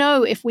want to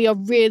know if we are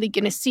really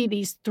going to see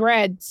these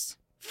threads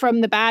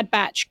from the Bad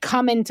Batch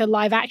come into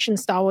live action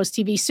Star Wars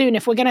TV soon,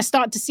 if we're going to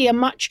start to see a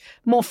much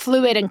more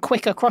fluid and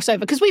quicker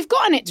crossover, because we've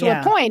gotten it to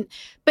a point,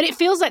 but it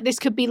feels like this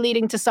could be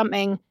leading to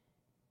something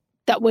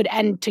that would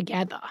end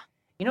together.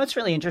 You know what's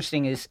really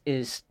interesting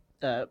is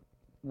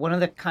one of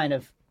the kind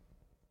of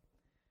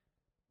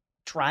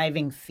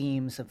driving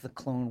themes of the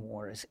Clone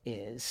Wars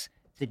is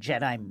the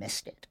Jedi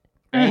missed it.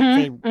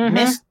 Right? They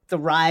missed the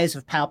rise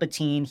of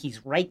Palpatine.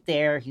 He's right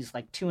there. He's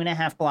like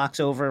 2.5 blocks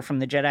over from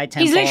the Jedi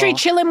Temple. He's literally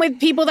chilling with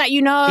people that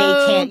you know.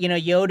 They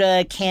can't,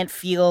 Yoda can't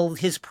feel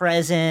his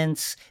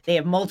presence. They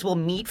have multiple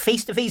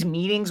face-to-face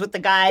meetings with the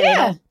guy.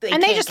 Yeah.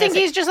 They just think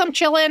he's just some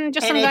chilling,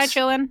 just some guy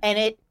chilling. And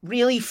it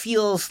really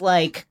feels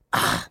like,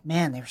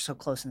 man, they were so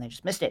close and they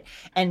just missed it.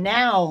 And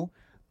now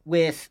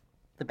with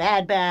the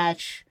Bad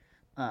Batch,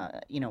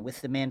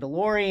 with the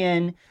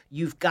Mandalorian,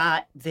 you've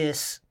got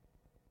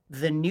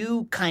the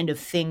new kind of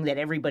thing that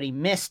everybody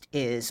missed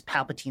is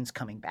Palpatine's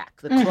coming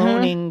back. The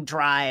cloning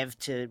drive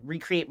to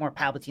recreate more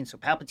Palpatine so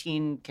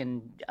Palpatine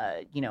can,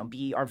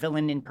 be our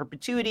villain in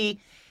perpetuity.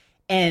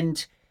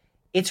 And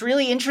it's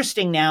really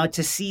interesting now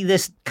to see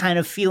this kind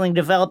of feeling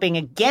developing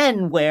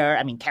again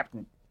where,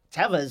 Captain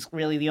Teva is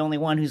really the only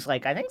one who's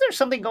like, I think there's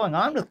something going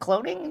on with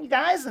cloning, you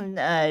guys,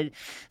 and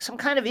some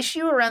kind of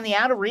issue around the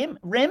Outer Rim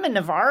and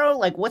Navarro.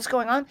 Like, what's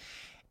going on?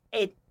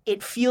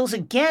 It feels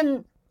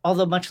again,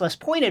 although much less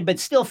pointed, but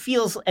still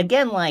feels,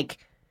 again, like,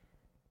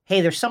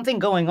 hey, there's something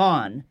going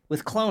on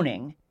with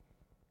cloning.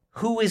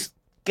 Who is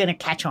going to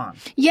catch on?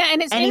 Yeah,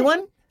 and it's...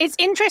 Anyone? It's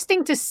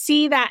interesting to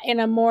see that in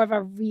a more of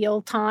a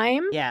real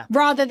time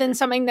rather than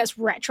something that's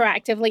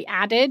retroactively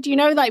added.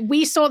 Like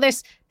we saw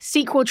this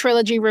sequel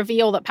trilogy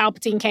reveal that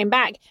Palpatine came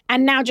back,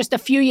 and now just a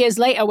few years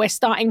later, we're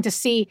starting to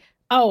see,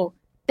 oh,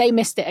 they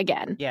missed it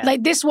again. Yeah.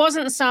 Like this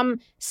wasn't some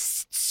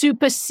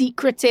super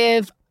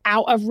secretive,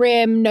 out of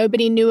rim,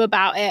 nobody knew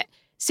about it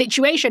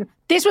situation.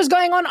 This was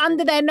going on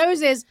under their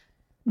noses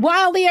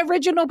while the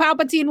original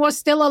Palpatine was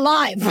still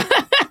alive.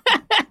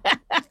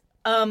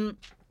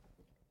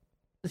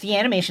 The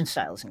animation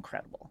style is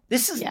incredible.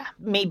 This is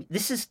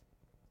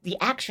the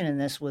action in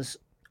this was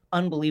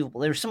unbelievable.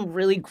 There's some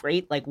really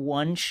great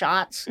one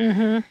shots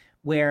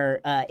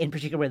where, in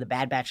particular, where the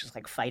Bad Batch is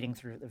fighting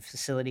through the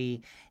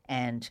facility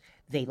and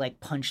they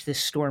punch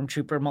this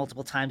stormtrooper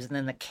multiple times, and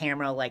then the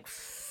camera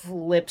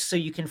flips so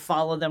you can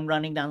follow them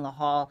running down the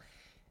hall.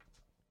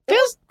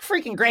 Feels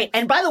freaking great.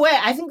 And by the way,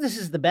 I think this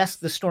is the best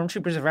the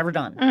stormtroopers have ever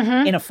done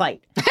in a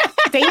fight.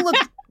 They look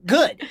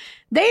good.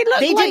 They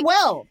did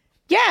well.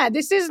 Yeah,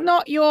 this is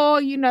not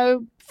your,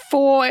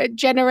 4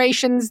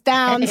 generations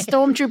down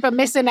stormtrooper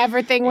missing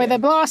everything with a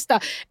blaster.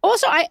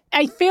 Also,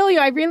 I feel you.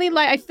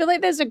 I feel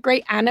like there's a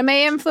great anime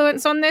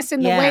influence on this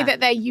in the way that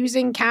they're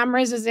using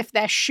cameras as if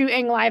they're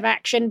shooting live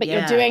action, but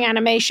you're doing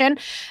animation.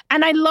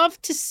 And I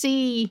love to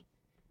see,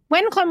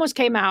 when Clone Wars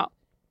came out,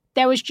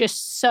 there was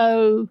just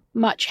so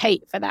much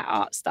hate for that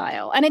art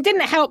style. And it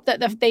didn't help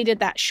that they did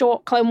that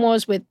short Clone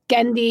Wars with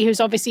Genndy, who's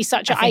obviously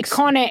such an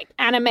iconic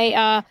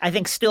animator. I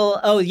think still,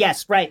 oh,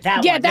 yes, right,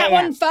 that one. That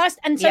one first.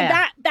 And so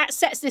that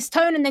sets this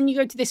tone, and then you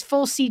go to this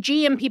full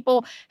CG, and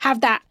people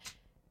have that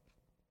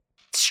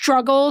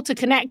struggle to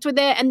connect with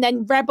it. And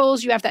then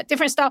Rebels, you have that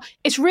different style.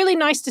 It's really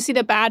nice to see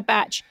the Bad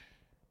Batch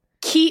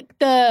keep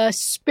the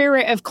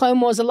spirit of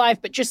Clone Wars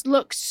alive, but just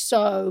look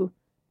so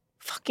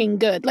fucking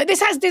good. Like,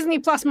 this has Disney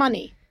Plus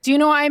money. Do you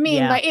know what I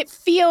mean? Yeah. Like, it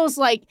feels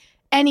like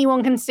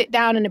anyone can sit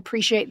down and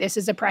appreciate this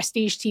as a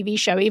prestige TV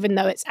show, even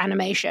though it's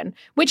animation,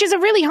 which is a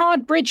really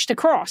hard bridge to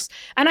cross.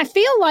 And I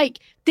feel like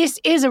this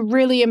is a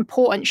really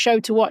important show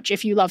to watch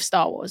if you love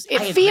Star Wars.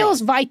 It feels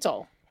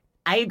vital.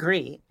 I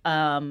agree.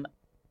 And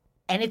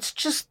it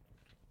just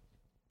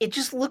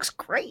looks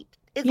great.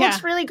 It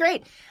looks really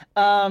great.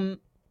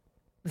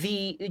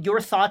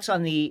 Your thoughts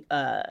on the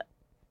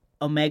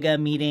Omega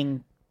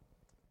meeting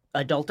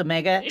Adult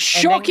Omega?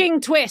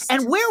 Shocking twist.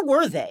 And where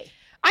were they?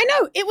 I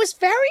know. It was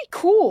very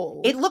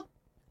cool.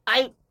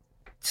 I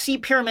see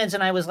pyramids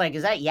and I was like,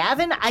 is that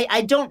Yavin?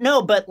 I don't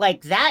know, but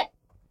like that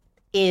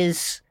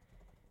is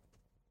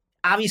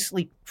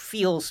obviously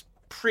feels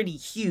pretty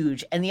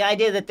huge. And the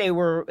idea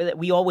that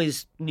we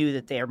always knew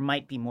that there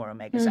might be more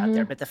Omegas out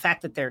there, but the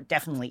fact that there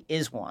definitely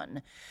is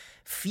one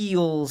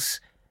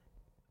feels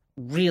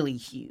really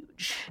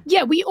huge.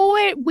 Yeah, we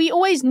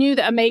always knew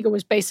that Omega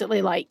was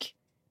basically like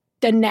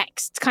the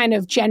next kind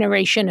of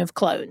generation of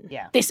clone.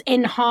 Yeah. This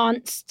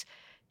enhanced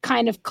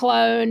kind of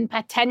clone,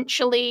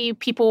 potentially.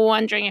 People were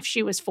wondering if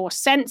she was Force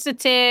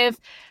sensitive.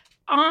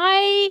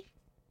 I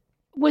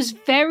was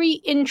very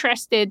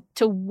interested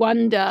to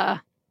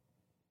wonder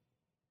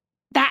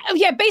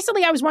that,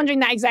 basically I was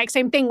wondering that exact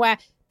same thing where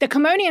the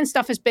Kamonian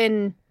stuff has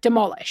been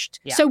demolished.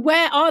 Yeah. So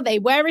where are they?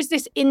 Where is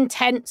this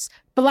intense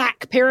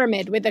black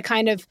pyramid with a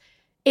kind of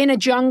in a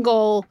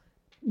jungle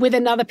with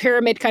another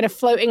pyramid kind of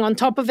floating on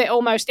top of it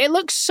almost? It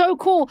looks so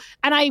cool.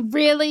 And I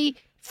really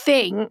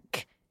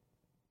think,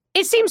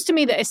 it seems to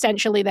me that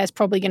essentially there's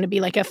probably going to be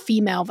like a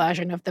female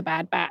version of the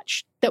Bad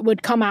Batch that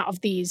would come out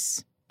of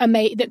these,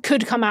 that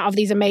could come out of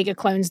these Omega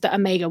clones that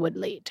Omega would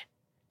lead.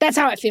 That's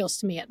how it feels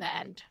to me at the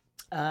end.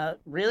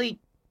 Really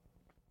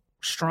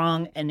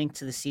strong ending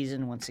to the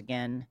season once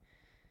again.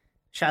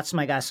 Shouts to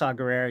my guy Saw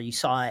Gerrera. You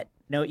saw it.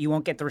 No, you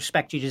won't get the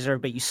respect you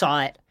deserve, but you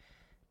saw it.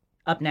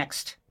 Up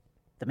next,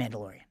 The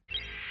Mandalorian.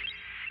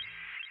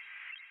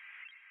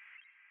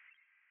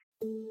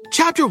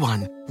 Chapter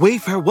 1.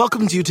 Wayfair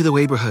welcomes you to the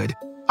neighborhood.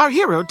 Our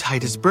hero,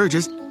 Titus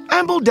Burgess,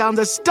 ambled down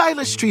the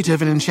stylish street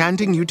of an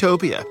enchanting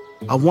utopia.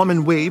 A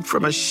woman waved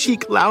from a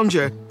chic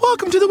lounger.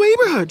 "Welcome to the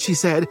neighborhood," she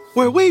said,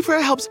 "where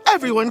Wayfair helps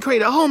everyone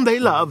create a home they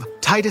love."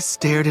 Titus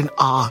stared in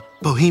awe.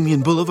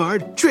 Bohemian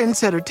Boulevard,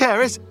 Trendsetter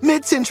Terrace,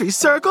 Mid-Century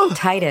Circle.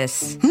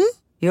 Titus,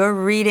 you're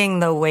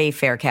reading the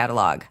Wayfair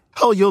catalog.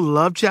 Oh, you'll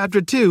love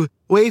Chapter 2.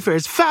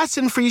 Wayfair's fast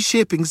and free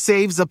shipping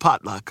saves a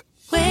potluck.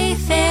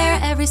 Wayfair,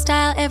 every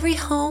style, every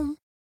home.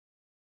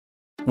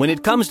 When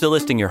it comes to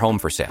listing your home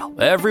for sale,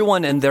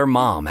 everyone and their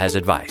mom has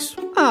advice.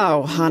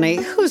 Oh, honey,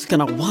 who's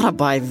gonna want to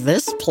buy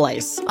this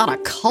place? On a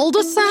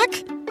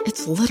cul-de-sac?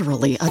 It's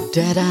literally a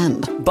dead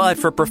end. But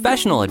for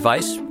professional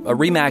advice, a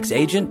RE/MAX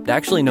agent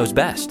actually knows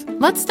best.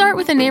 Let's start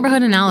with a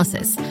neighborhood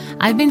analysis.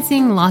 I've been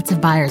seeing lots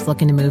of buyers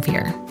looking to move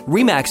here.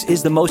 RE/MAX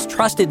is the most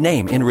trusted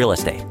name in real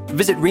estate.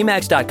 Visit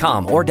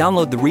RE/MAX.com or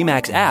download the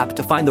RE/MAX app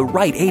to find the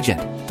right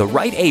agent. The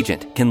right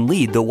agent can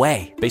lead the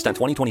way. Based on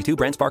 2022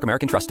 BrandSpark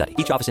American Trust Study.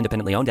 Each office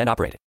independently owned and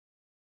operated.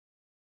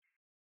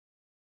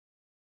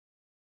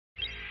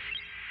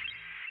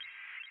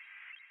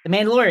 The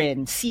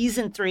Mandalorian,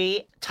 Season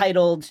 3,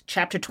 titled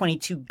Chapter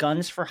 22,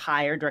 Guns for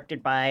Hire,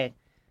 directed by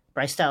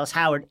Bryce Dallas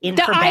Howard. In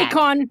her bag. The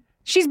icon.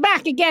 She's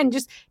back again.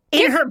 Just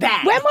in her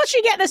bag. When will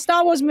she get the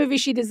Star Wars movie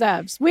she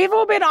deserves? We've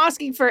all been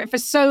asking for it for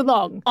so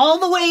long. All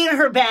the way in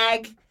her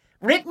bag.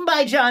 Written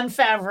by Jon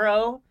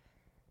Favreau.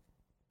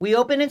 We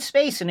open in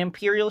space. An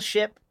Imperial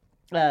ship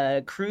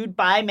crewed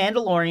by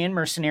Mandalorian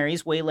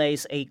mercenaries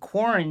waylays a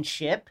Quarren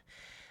ship.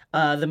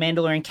 The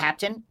Mandalorian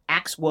captain,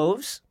 Axe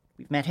Woves,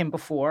 we've met him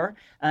before,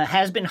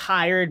 has been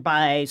hired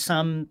by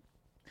some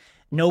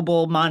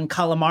noble Mon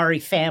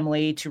Calamari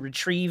family to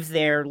retrieve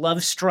their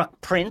love-struck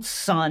prince,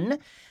 son.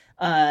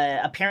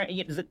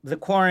 Apparently, the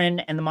Quarren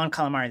and the Mon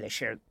Calamari, they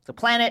share the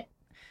planet,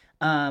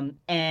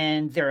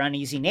 and they're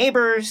uneasy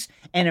neighbors.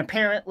 And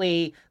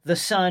apparently, the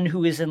son,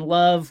 who is in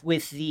love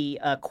with the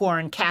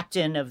Quarren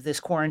captain of this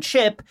Quarren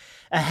ship,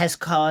 has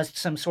caused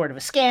some sort of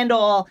a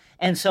scandal.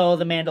 And so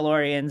the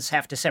Mandalorians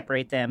have to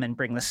separate them and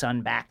bring the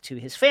son back to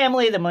his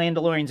family. The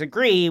Mandalorians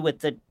agree with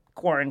the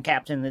Quarren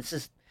captain. This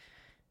is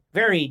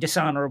very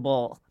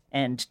dishonorable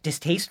and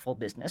distasteful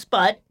business.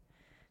 But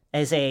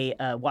as a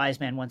wise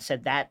man once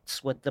said,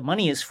 that's what the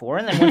money is for.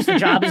 And then once the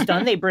job is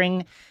done,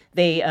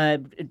 they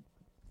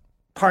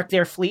park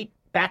their fleet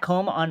back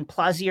home on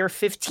Plazier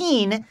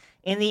 15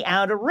 in the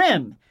Outer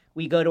Rim.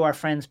 We go to our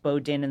friends Bo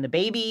Din and the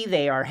baby.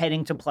 They are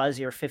heading to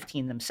Plazier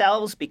 15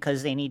 themselves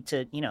because they need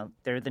to,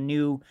 they're the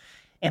new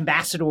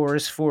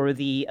ambassadors for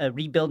the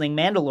Rebuilding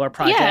Mandalore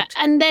project.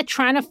 Yeah, and they're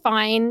trying to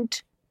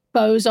find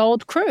Bo's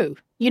old crew,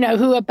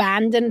 who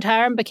abandoned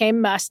her and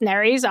became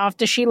mercenaries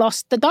after she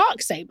lost the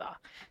Darksaber.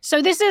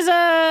 So this is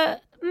a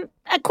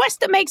quest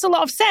that makes a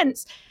lot of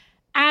sense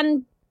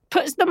and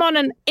puts them on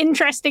an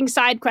interesting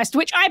side quest,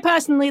 which I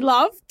personally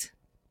loved.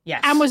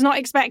 Yes. And was not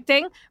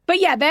expecting. But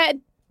yeah,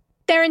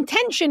 their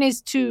intention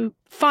is to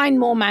find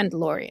more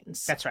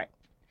Mandalorians. That's right.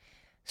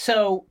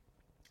 So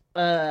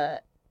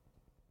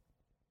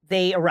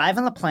they arrive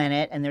on the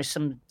planet, and there's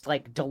some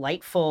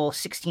delightful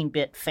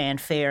 16-bit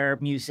fanfare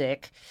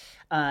music,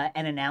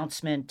 an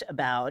announcement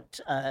about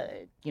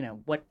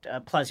what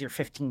Plazir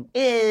 15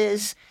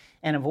 is,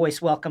 and a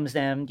voice welcomes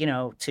them,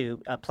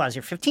 to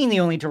Plazir 15, the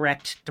only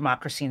direct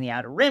democracy in the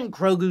Outer Rim.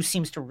 Grogu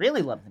seems to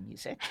really love the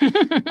music.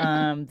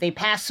 They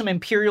pass some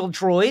Imperial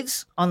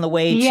droids on the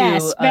way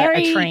to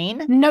a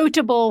train.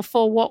 Notable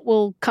for what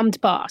will come to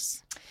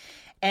pass.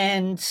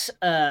 And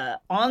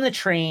on the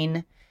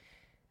train,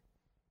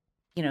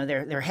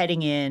 they're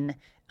heading in.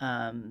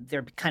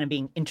 They're kind of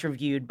being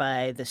interviewed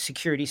by the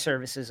security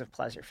services of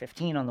Plazir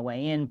 15 on the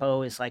way in.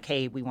 Bo is like,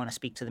 "Hey, we want to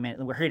speak to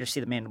we're here to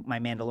see my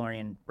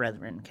Mandalorian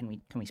brethren.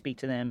 Can we speak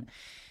to them?"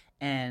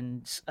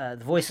 And the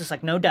voice is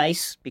like, "No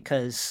dice,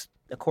 because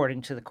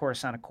according to the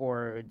Coruscant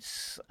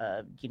Accords,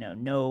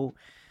 no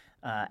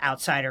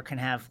outsider can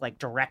have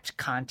direct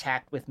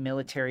contact with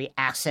military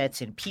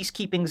assets in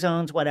peacekeeping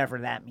zones, whatever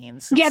that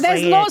means." Yeah,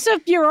 there's lots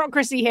of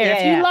bureaucracy here.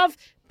 If you love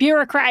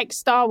bureaucratic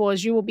Star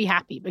Wars, you will be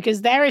happy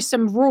because there is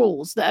some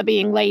rules that are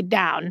being laid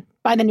down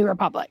by the New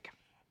Republic.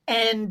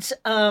 And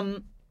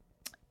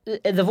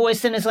the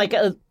voice then is like,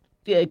 "Can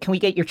we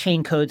get your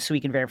chain code so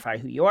we can verify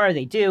who you are?"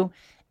 They do.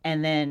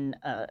 And then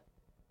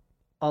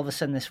all of a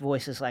sudden this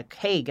voice is like,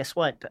 "Hey, guess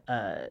what?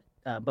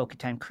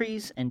 Bo-Katan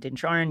Kryze and Din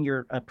Djarin,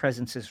 your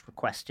presence is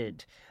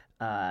requested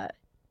at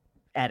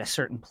a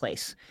certain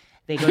place."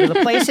 They go to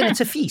the place and it's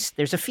a feast.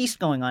 There's a feast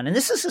going on. And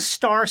this is a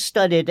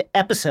star-studded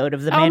episode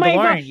of The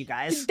Mandalorian, you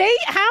guys.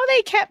 How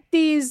they kept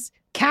these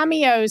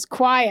cameos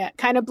quiet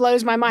kind of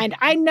blows my mind.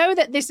 I know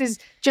that this is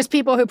just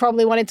people who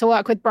probably wanted to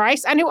work with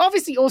Bryce and who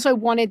obviously also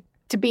wanted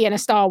to be in a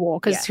Star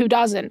Wars, because who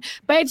doesn't?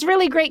 But it's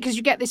really great because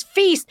you get this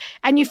feast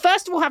and you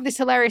first of all have this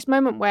hilarious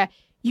moment where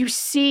you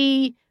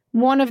see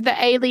one of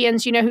the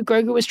aliens, who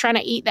Grogu was trying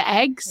to eat the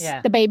eggs,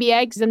 the baby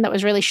eggs, and that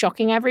was really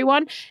shocking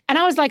everyone. And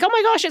I was like, oh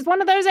my gosh, it's one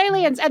of those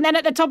aliens. And then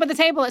at the top of the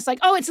table, it's like,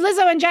 oh, it's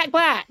Lizzo and Jack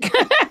Black.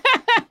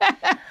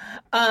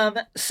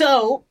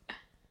 So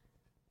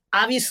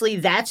obviously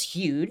that's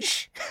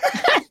huge.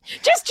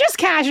 just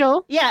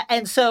casual. Yeah,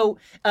 and so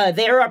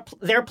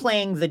they're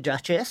playing the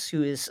Duchess,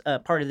 who is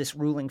part of this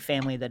ruling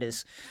family that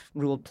has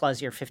ruled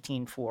Plazir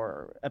 15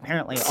 for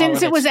apparently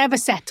since it was ever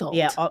settled.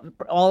 Yeah,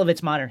 all of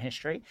its modern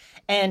history.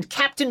 And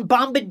Captain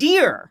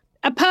Bombardier,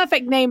 a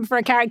perfect name for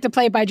a character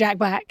played by Jack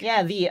Black.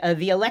 Yeah,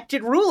 the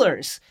elected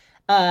rulers.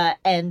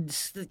 And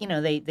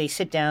they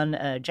sit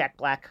down. Jack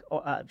Black,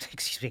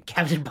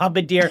 Captain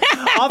Bombardier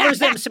offers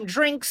them some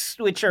drinks,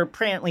 which are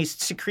apparently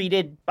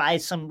secreted by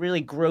some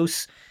really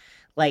gross,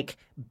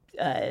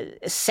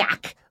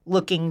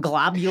 sack-looking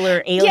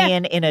globular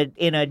alien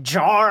in a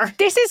jar.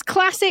 This is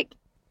classic,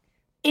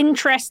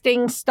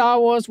 interesting Star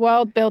Wars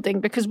world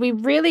building because we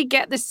really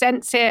get the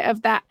sense here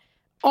of that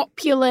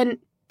opulent,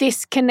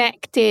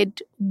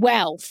 disconnected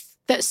wealth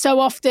that so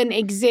often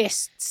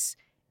exists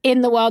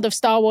in the world of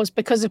Star Wars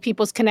because of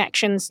people's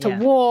connections to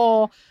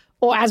war,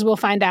 or as we'll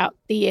find out,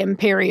 the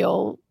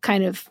Imperial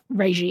kind of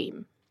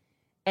regime.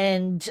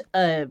 And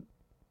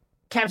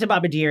Captain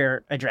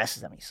Bombardier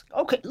addresses them. He's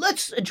like, "Okay,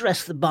 let's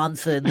address the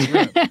Bantha in the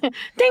room."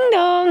 Ding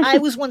dong! I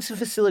was once a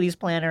facilities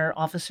planner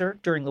officer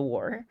during the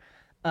war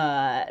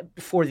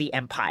for the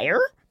Empire.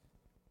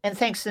 And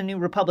thanks to the New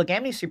Republic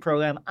Amnesty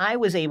Program, I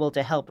was able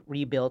to help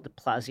rebuild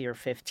Plazir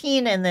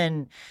 15. And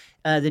then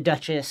the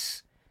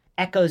Duchess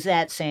echoes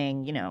that,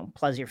 saying,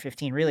 Plazir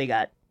 15 really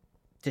got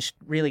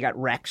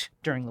wrecked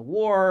during the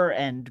war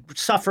and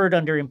suffered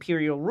under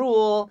Imperial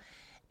rule.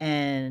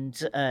 And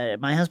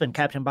my husband,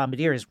 Captain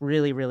Bombardier, has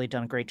really, really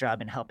done a great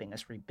job in helping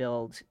us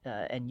rebuild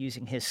and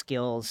using his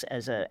skills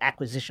as an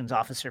acquisitions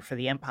officer for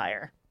the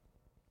Empire.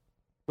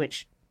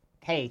 Which,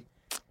 hey,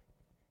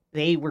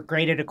 they were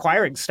great at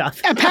acquiring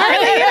stuff.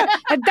 Apparently,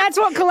 that's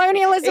what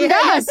colonialism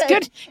does.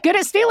 Good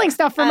at stealing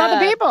stuff from other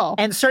people.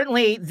 And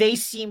certainly they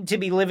seem to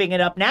be living it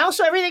up now,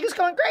 so everything is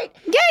going great.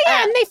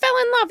 Yeah, and they fell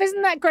in love.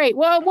 Isn't that great?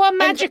 Well, what a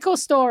magical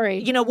story.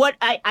 You know what?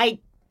 I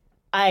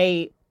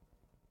hate.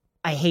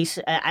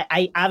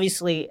 I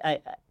obviously,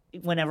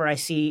 whenever I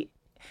see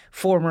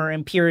former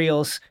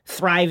Imperials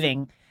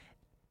thriving,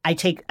 I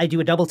do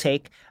a double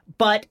take.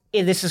 But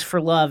this is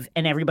for love,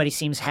 and everybody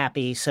seems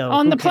happy. So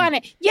on the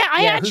planet,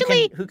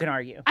 who can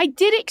argue? I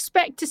did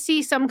expect to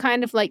see some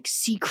kind of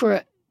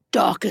secret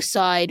darker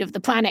side of the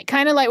planet,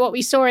 kind of like what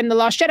we saw in The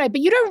Last Jedi.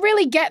 But you don't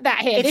really get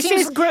that here.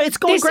 It's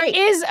going great.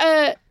 This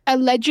is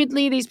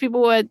allegedly these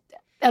people were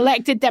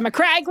elected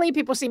democratically.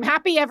 People seem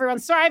happy.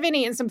 Everyone's thriving,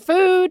 eating some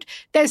food.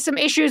 There's some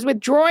issues with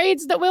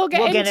droids that we'll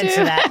get into. We'll get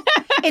into that.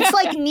 It's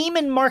like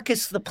Neiman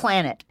Marcus the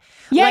planet.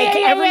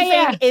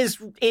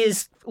 Everything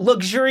is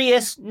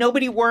luxurious.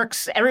 Nobody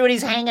works.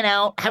 Everybody's hanging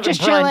out, having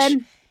just brunch,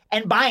 chilling.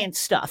 And buying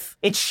stuff.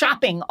 It's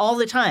shopping all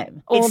the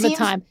time. All it the seems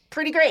time.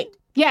 Pretty great.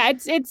 Yeah,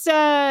 it's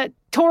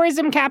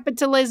tourism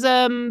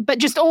capitalism, but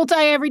just all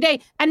day, every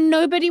day, and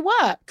nobody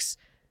works,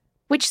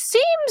 which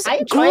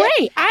seems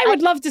great. I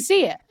would love to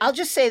see it. I'll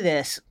just say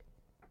this: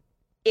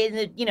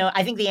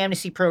 I think the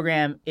amnesty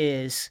program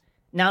is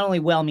not only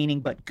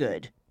well-meaning but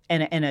good,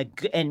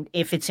 and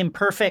if it's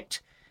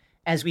imperfect,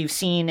 as we've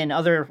seen in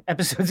other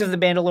episodes of The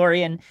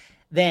Mandalorian,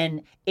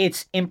 then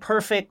it's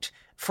imperfect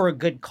for a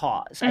good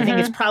cause. I think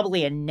it's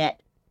probably a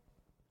net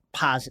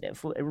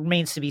positive. It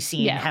remains to be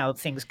seen how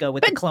things go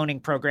with the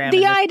cloning program.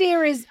 The idea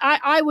is,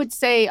 I would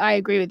say I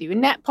agree with you.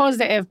 Net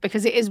positive,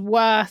 because it is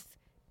worth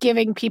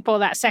giving people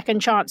that second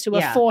chance who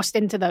are forced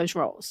into those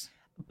roles.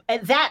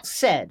 That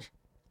said,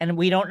 and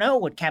we don't know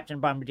what Captain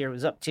Bombardier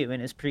was up to in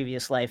his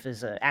previous life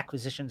as an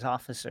acquisitions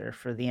officer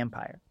for the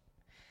Empire.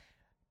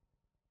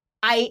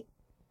 I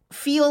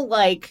feel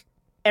like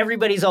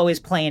everybody's always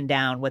playing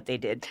down what they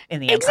did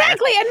in the Empire.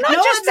 Exactly, and not no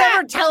just one's that.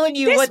 ever telling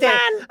you what they.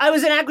 I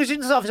was an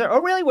acquisitions officer.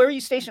 Oh, really? Where were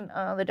you stationed?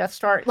 The Death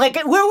Star. Like,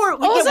 where were?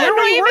 Also, where not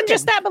were you even working?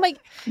 just that, but like,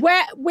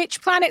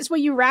 which planets were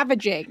you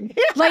ravaging?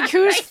 Like,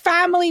 whose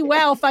family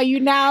wealth are you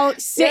now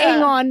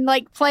sitting on,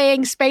 like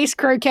playing space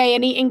croquet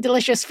and eating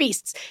delicious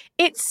feasts?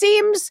 It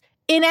seems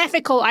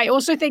unethical. I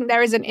also think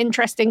there is an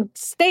interesting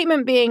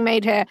statement being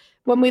made here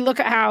when we look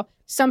at how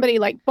somebody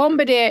like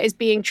Bombardier is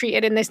being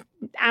treated in this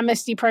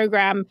amnesty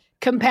program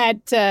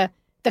compared to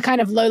the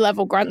kind of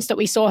low-level grunts that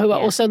we saw who are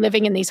also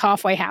living in these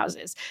halfway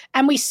houses.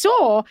 And we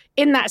saw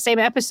in that same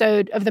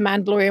episode of The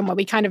Mandalorian where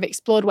we kind of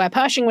explored where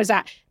Pershing was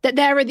at, that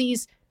there are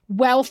these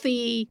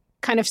wealthy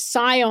kind of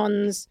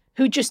scions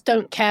who just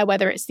don't care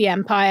whether it's the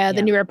Empire,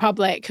 the New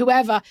Republic,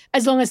 whoever,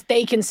 as long as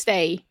they can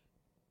stay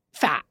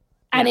fat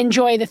and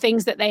enjoy the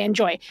things that they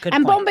enjoy. Good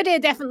and point. Bombardier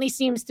definitely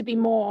seems to be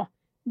more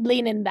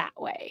leaning that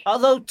way.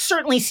 Although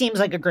certainly seems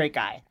like a great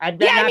guy.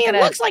 It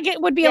looks like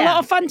it would be a lot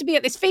of fun to be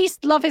at this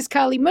feast. Love his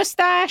curly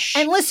mustache.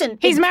 And listen,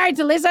 he's married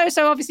to Lizzo,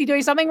 so obviously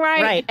doing something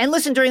right. Right. And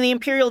listen, during the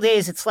Imperial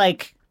days, it's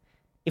like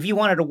if you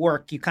wanted to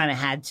work, you kind of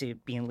had to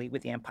be in league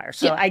with the Empire.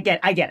 So I get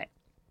it.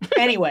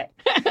 Anyway,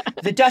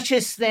 the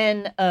Duchess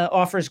then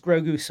offers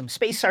Grogu some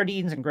space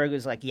sardines, and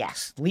Grogu's like,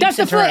 yes. Does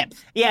the flip.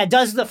 Yeah,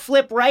 does the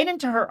flip right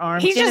into her arm.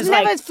 He's Din just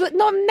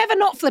never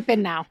not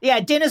flipping now.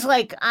 Yeah, Din is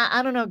like,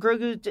 I don't know,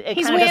 Grogu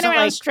He's weighing around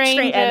like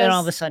strangers. And then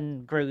all of a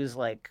sudden, Grogu's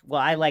like, well,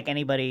 I like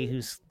anybody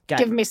who's got...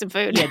 Give me some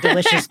food. Yeah,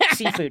 delicious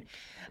seafood.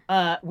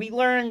 We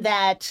learned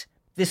that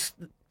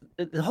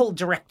the whole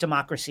direct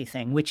democracy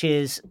thing, which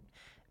is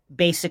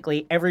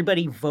basically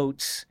everybody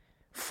votes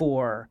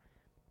for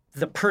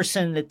the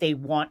person that they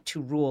want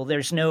to rule.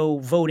 There's no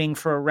voting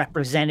for a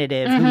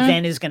representative who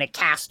then is going to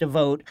cast a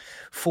vote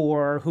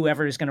for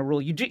whoever is going to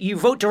rule. You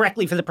vote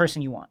directly for the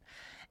person you want.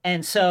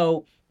 And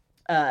so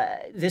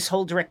this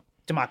whole direct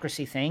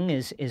democracy thing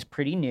is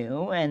pretty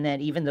new, and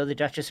that even though the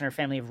Duchess and her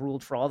family have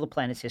ruled for all the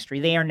planet's history,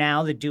 they are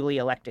now the duly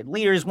elected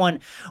leaders. One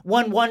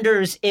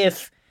wonders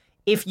if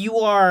you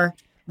are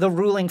the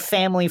ruling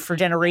family for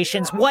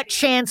generations, what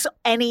chance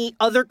any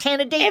other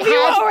candidate if has. you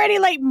were already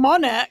like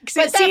monarchs,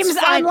 it seems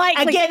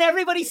unlikely. Again,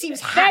 everybody seems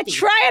happy. They're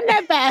trying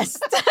their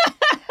best.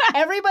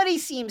 Everybody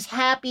seems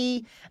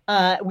happy.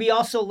 We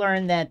also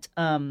learned that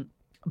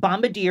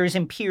Bombardier's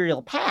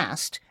imperial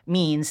past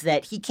means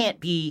that he can't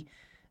be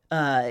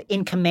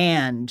in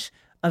command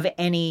of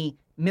any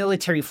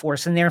military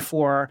force, and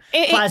therefore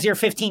Plazier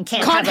 15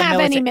 can't have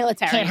any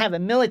military. Can't have a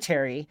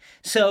military.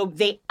 So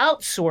they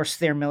outsource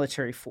their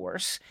military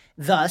force.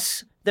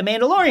 Thus, the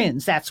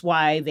Mandalorians. That's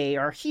why they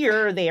are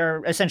here. They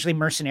are essentially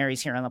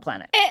mercenaries here on the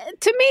planet.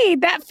 To me,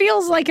 that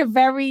feels like a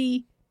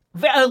very...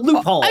 A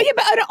loophole. But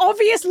an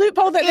obvious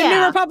loophole that the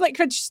New Republic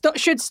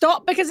should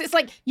stop, because it's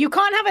like, you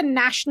can't have a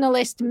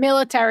nationalist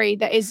military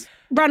that is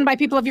run by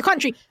people of your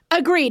country.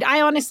 Agreed.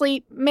 I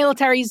honestly,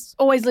 military's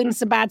always leading to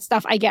some bad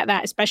stuff. I get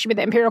that, especially with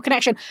the Imperial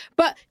connection.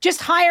 But just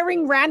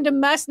hiring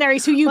random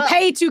mercenaries who you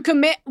pay to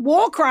commit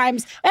war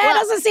crimes,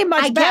 doesn't seem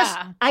much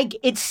better.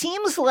 It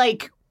seems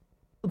like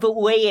the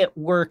way it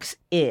works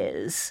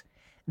is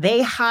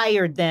they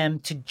hired them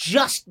to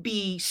just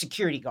be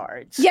security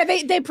guards. Yeah,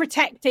 they're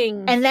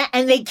protecting. And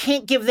they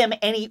can't give them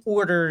any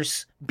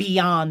orders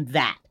beyond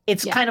that.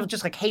 It's kind of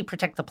just like, hey,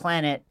 protect the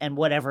planet, and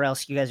whatever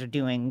else you guys are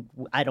doing,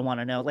 I don't want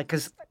to know. Like,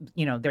 because,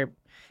 they're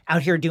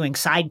out here doing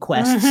side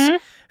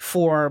quests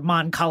for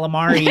Mon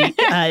Calamari,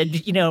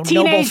 Teenage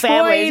noble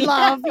families. Boy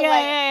love.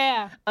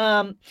 Yeah.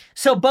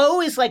 So Bo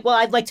is like, well,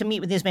 I'd like to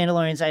meet with these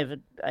Mandalorians.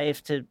 I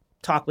have to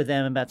talk with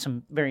them about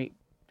some very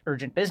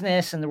urgent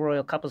business. And the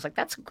royal couple's like,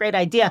 that's a great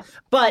idea,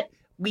 but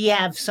we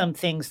have some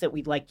things that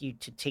we'd like you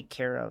to take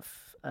care of.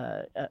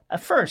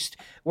 First,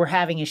 we're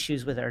having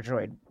issues with our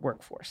droid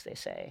workforce, they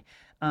say.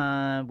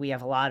 We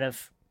have a lot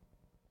of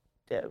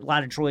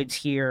droids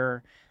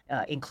here.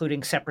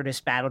 including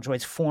separatist battle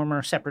droids,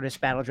 former separatist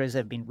battle droids that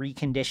have been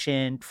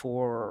reconditioned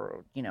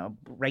for,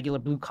 regular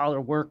blue-collar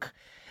work.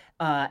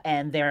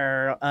 And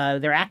they're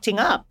acting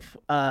up.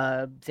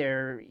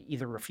 They're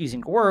either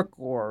refusing to work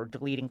or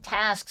deleting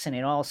tasks, and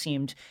it all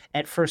seemed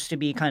at first to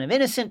be kind of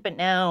innocent, but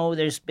now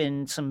there's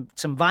been some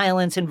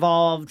violence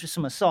involved,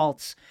 some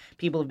assaults.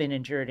 People have been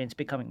injured, and it's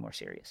becoming more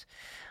serious.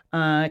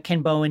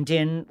 Can Bo and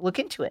Din look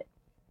into it?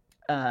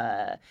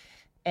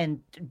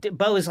 And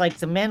Bo is like,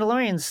 the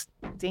Mandalorians,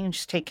 they can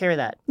just take care of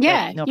that.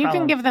 Yeah, no you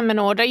problem. can give them an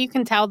order. You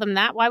can tell them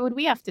that. Why would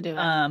we have to do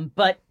it?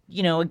 But,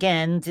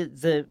 again,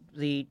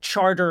 the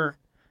charter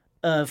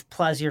of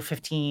Plaisir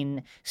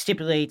 15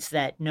 stipulates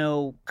that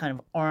no kind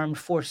of armed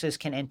forces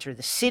can enter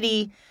the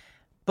city.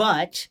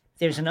 But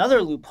there's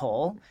another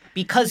loophole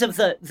because of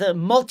the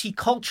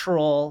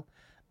multicultural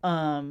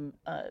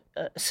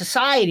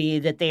society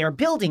that they are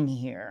building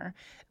here,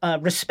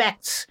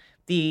 respects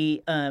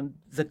the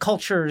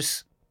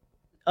cultures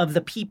of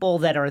the people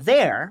that are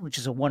there, which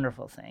is a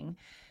wonderful thing.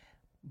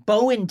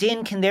 Bo and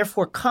Din can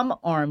therefore come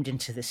armed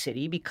into the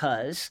city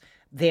because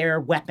their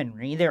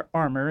weaponry, their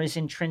armor is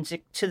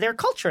intrinsic to their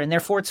culture, and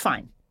therefore it's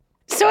fine.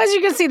 So as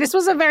you can see, this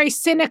was a very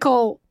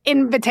cynical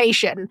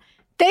invitation.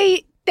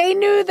 They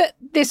knew that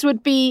this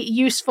would be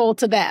useful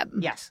to them.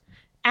 Yes.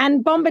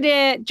 And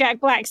Bombardier Jack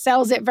Black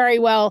sells it very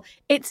well.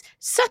 It's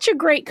such a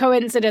great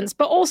coincidence,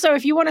 but also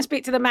if you want to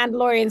speak to the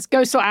Mandalorians,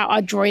 go sort out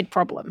our droid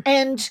problem.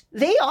 And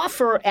they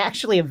offer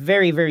actually a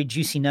very, very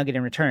juicy nugget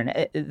in return.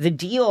 The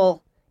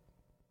deal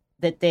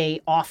that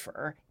they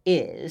offer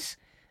is,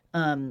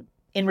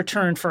 in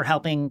return for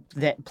helping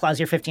the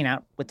Plaisir 15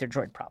 out with their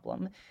droid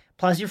problem,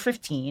 Plaisir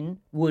 15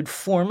 would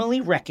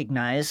formally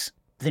recognize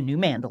the new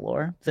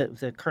Mandalore,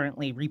 the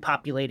currently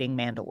repopulating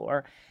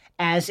Mandalore,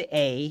 as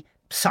a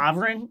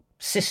sovereign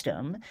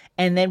system,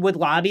 and then would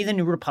lobby the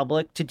New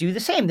Republic to do the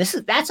same.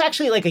 That's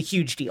actually like a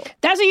huge deal.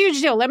 That's a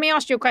huge deal. Let me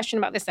ask you a question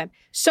about this then.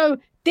 So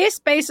this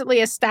basically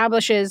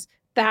establishes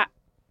that,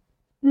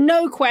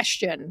 no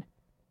question,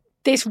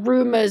 this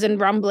rumors and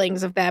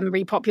rumblings of them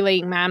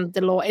repopulating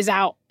Mandalore is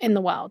out in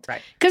the world.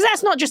 Right. Because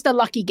that's not just a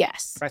lucky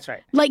guess. That's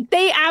right. Like,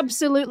 they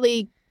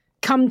absolutely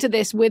come to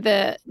this with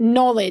a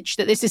knowledge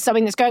that this is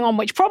something that's going on,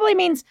 which probably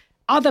means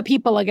other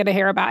people are going to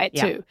hear about it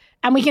too.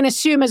 And we can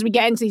assume as we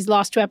get into these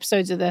last 2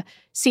 episodes of the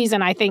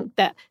season, I think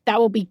that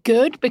will be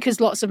good because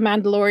lots of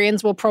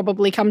Mandalorians will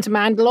probably come to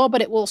Mandalore,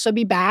 but it will also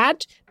be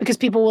bad because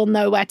people will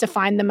know where to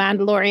find the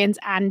Mandalorians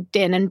and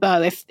Din and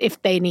Bo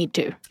if they need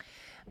to.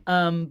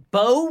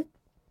 Bo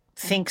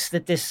thinks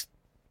that this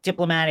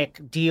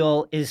diplomatic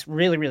deal is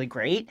really, really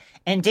great.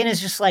 And Din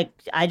is just like,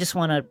 I just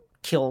want to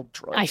kill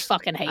droids. I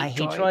fucking hate droids. I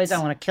hate droids. I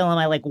want to kill him.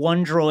 I like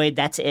one droid.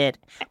 That's it.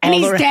 And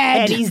he's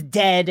dead. And he's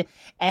dead.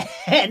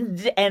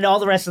 And all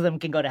the rest of them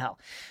can go to hell.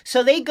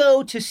 So they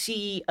go to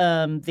see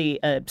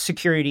the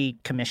security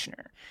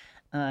commissioner.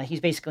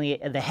 He's basically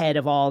the head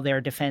of all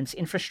their defense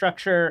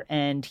infrastructure,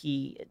 and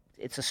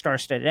it's a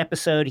star-studded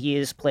episode. He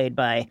is played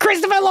by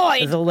Christopher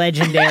Lloyd, the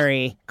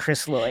legendary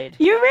Chris Lloyd.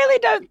 You really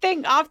don't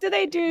think after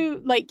they do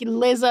like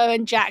Lizzo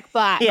and Jack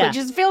Black, which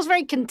just feels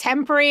very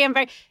contemporary and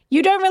very,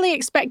 you don't really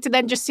expect to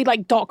then just see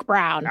like Doc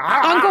Brown,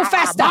 Uncle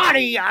Fester.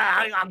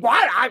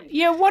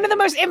 You're one of the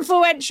most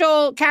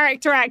influential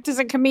character actors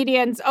and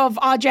comedians of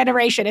our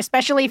generation,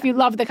 especially if you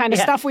love the kind of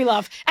stuff we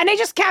love. And they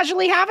just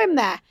casually have him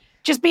there,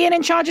 just being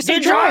in charge of some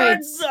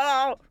droids.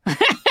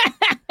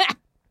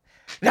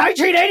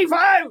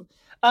 1985!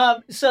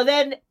 So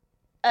then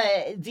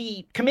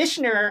the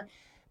commissioner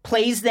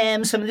plays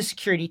them some of the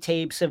security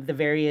tapes of the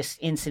various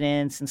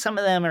incidents, and some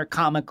of them are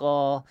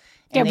comical.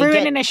 Yeah,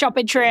 ruining a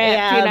shopping trip,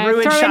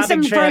 throwing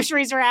some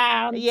groceries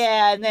around.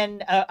 Yeah, and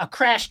then a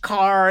crashed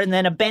car, and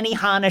then a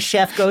Benihana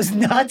chef goes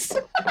nuts.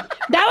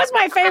 That was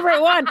my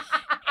favorite one.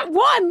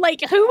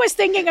 Like, who was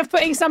thinking of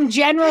putting some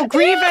General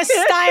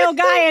Grievous-style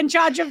guy in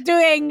charge of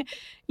doing,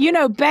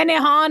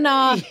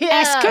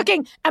 Benihana-esque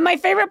cooking? And my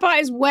favorite part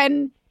is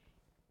when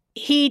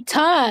he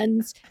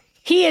turns,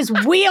 he is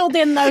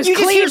wielding those you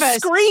cleavers.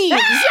 Just hear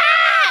screams.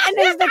 And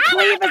as the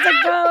cleavers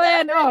are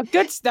going, oh,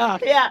 good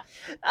stuff. Yeah.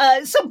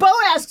 So Bo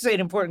asks an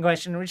important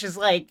question, which is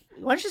like,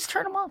 why don't you just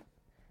turn them off?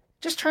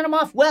 Just turn them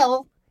off.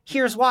 Well,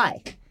 here's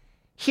why.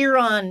 Here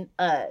on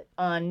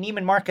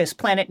Neiman Marcus,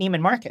 Planet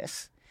Neiman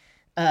Marcus,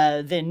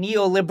 the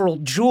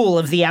neoliberal jewel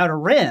of the Outer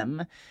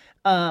Rim,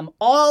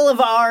 all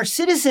of our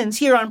citizens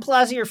here on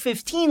Plaisir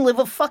 15 live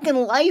a fucking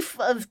life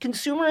of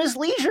consumerist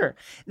leisure.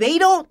 They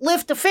don't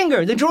lift a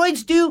finger. The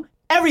droids do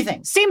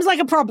everything. Seems like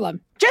a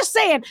problem. Just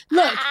saying.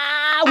 Look,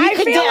 I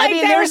feel like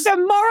there are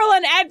some moral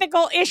and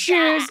ethical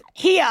issues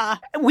here.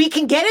 We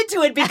can get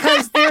into it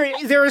because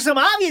there are some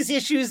obvious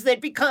issues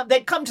that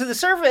come to the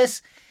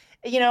surface,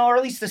 or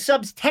at least the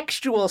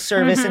subtextual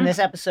surface in this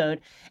episode.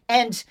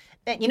 And,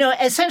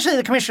 essentially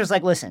the commissioner's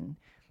like, listen,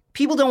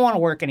 people don't want to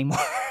work anymore.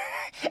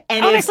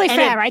 And honestly,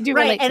 fair. I do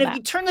relate to and that. if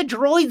you turn the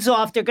droids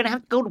off, they're going to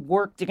have to go to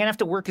work. They're going to have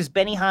to work as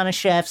Benihana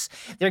chefs.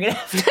 They're going to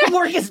have to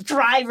work as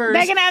drivers.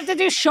 They're going to have to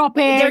do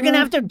shopping. They're going to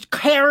have to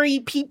carry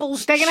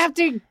people's... They're going to have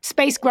to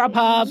space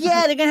Grubhub.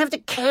 Yeah, they're going to have to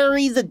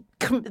carry the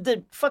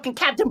the fucking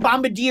Captain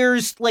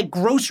Bombardier's like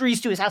groceries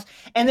to his house,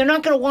 and they're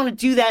not going to want to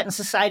do that, and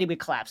society would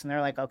collapse. And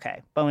they're like,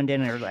 okay, Bo and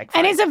Din are like,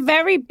 fine. And it's a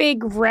very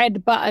big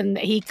red button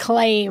that he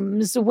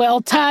claims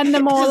will turn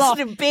them all off.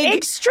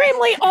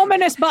 Extremely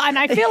ominous button.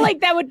 I feel like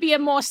there would be a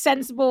more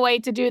sensible way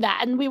to do that,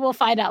 and we will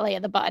find out later.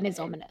 The button is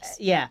ominous.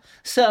 Yeah.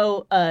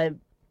 So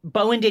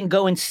Bo and Din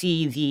go and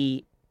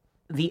see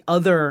the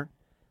other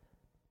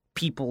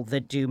people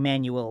that do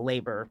manual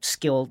labor,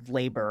 skilled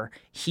labor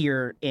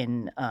here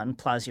in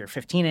Plazier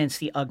 15, and it's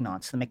the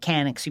Ugnaughts, the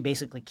mechanics who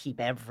basically keep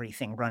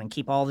everything running,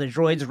 keep all the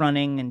droids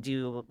running and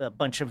do a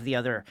bunch of the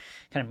other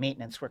kind of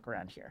maintenance work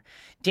around here.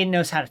 Din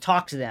knows how to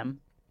talk to them,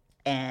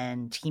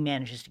 and he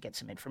manages to get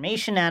some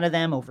information out of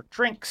them over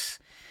drinks.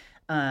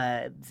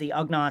 The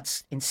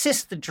Ugnaughts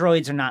insist the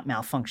droids are not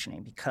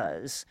malfunctioning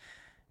because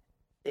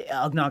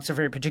Ugnaughts are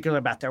very particular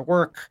about their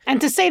work. And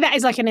to say that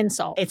is like an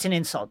insult. It's an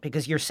insult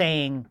because you're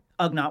saying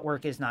Ugnaught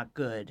work is not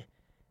good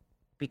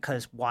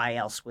because why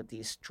else would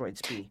these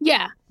droids be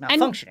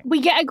malfunctioning? And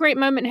we get a great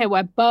moment here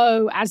where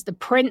Bo, as the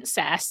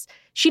princess,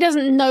 she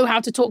doesn't know how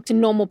to talk to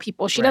normal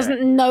people. She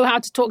doesn't know how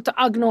to talk to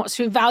Ugnaughts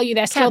who value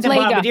their skilled labor.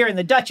 Captain Bombardier and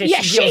the Duchess,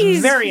 she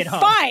feels very at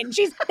home. Fine.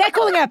 They're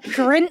calling her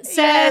princess.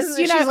 Yes,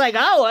 you know. She's like,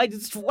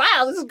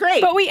 wow, this is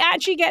great. But we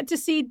actually get to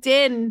see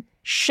Din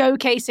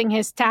showcasing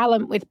his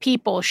talent with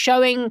people,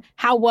 showing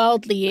how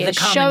worldly he is,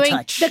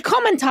 the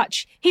common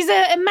touch. He's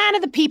a man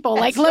of the people,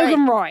 like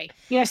Logan Roy,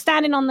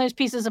 standing on those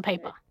pieces of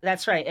paper.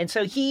 That's right. And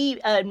so he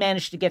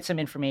managed to get some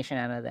information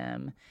out of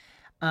them.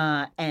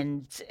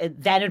 And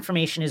that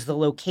information is the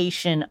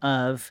location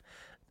of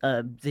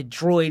the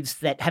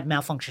droids that have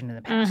malfunctioned in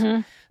the past.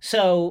 Mm-hmm.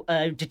 So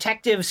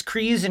detectives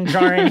Kryze and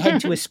Djarin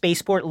head to a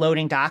spaceport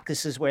loading dock.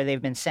 This is where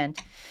they've been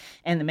sent.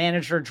 And the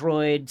manager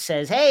droid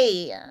says,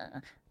 hey,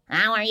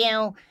 how are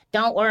you?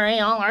 Don't worry,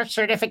 all our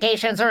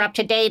certifications are up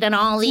to date and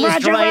all these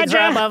droids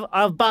are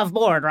above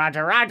board.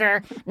 Roger,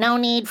 roger. No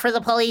need for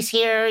the police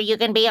here. You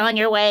can be on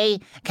your way.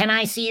 Can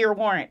I see your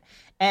warrant?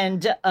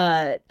 And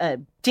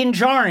Din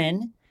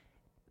Djarin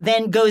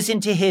then goes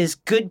into his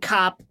good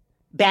cop,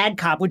 bad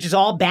cop, which is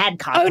all bad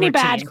cop Only routine,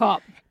 bad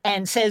cop.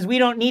 And says, we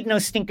don't need no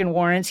stinking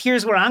warrants.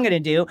 Here's what I'm going to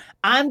do.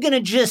 I'm going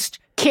to just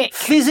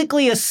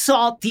physically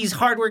assault these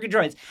hardworking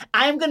droids.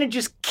 I'm going to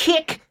just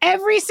kick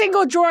every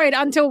single droid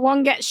until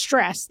one gets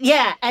stressed.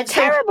 Yeah. And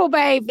terrible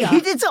behavior.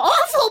 It's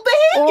awful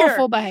behavior.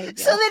 Awful behavior.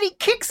 So then he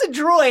kicks a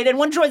droid, and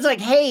one droid's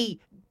like, hey,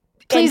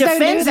 please and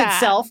defends don't do that.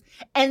 Itself,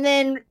 and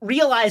then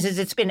realizes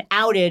it's been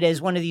outed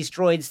as one of these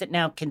droids that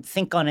now can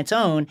think on its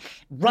own,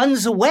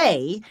 runs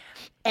away.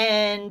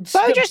 And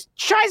Bo just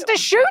tries to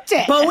shoot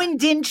it. Bo and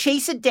Din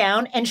chase it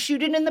down and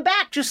shoot it in the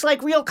back, just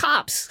like real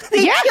cops.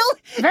 Very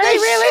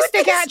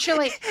realistic,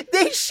 actually.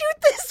 They shoot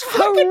this fucking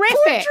poor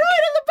droid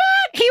in the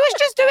back. He was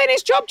just doing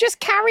his job, just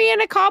carrying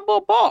a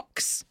cardboard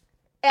box.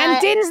 And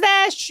Din's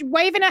there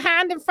waving a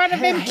hand in front of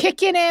him,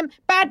 kicking him.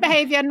 Bad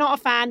behavior, not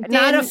a fan. Din,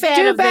 not a fan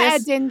do of better,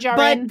 this. Din Djarin.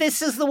 But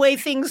this is the way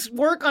things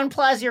work on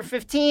Plazier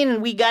 15,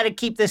 and we got to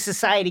keep this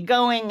society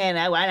going, and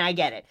I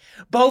get it.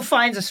 Bo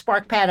finds a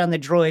spark pad on the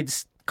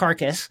droid's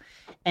carcass,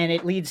 and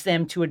it leads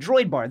them to a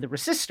droid bar, the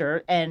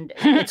Resistor, and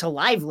it's a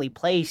lively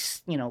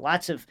place.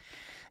 Lots of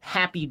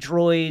happy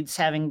droids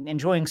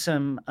enjoying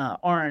some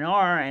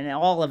R&R, and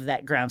all of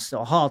that grounds to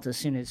a halt as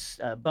soon as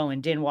Bo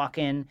and Din walk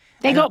in.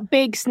 They got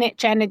big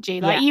snitch energy.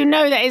 That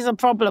is a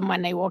problem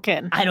when they walk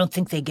in. I don't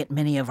think they get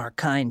many of our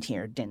kind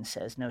here, Din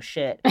says. No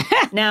shit.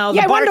 Now,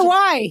 I wonder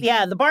why.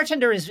 Yeah, the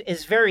bartender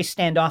is very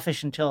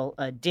standoffish until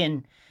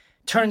Din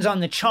turns on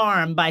the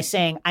charm by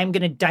saying, I'm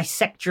going to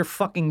dissect your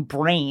fucking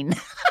brain.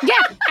 Yeah,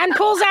 and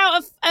pulls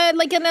out a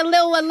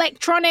little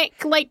electronic,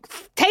 taser. Like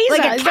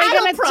a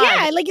cattle prod.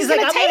 Yeah, he's going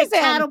to tase him. I'm going to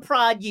cattle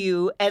prod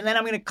you, and then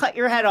I'm going to cut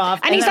your head off.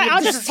 And he's like,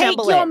 I'll just take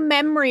your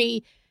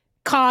memory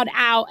card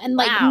out and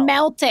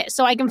melt it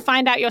so I can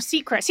find out your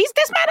secrets.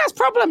 This man has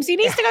problems. He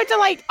needs to go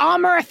to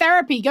armor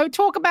therapy. Go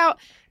talk about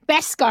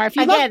Beskar. If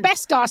you love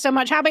Beskar so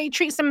much, how about you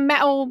treat some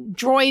metal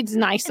droids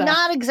nicer?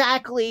 Not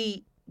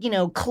exactly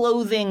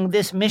clothing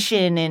this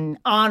mission in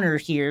honor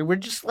here. We're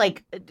just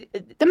the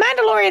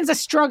Mandalorians are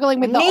struggling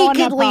with the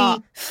honor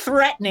part.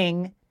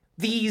 Threatening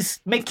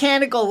these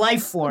mechanical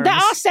life forms.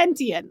 That are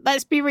sentient,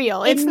 let's be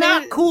real. It's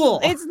not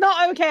cool. It's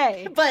not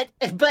okay. But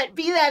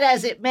be that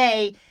as it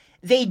may,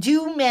 they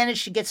do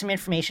manage to get some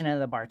information out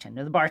of the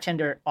bartender. The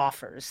bartender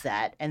offers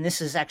that, and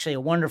this is actually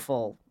a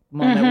wonderful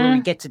moment where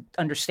we get to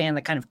understand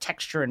the kind of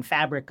texture and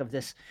fabric of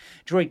this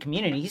droid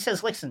community. He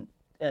says, listen,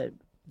 the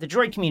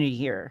droid community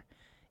here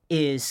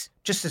is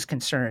just as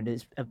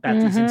concerned about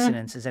these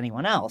incidents as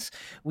anyone else.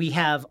 We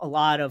have a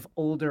lot of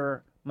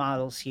older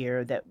models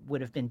here that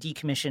would have been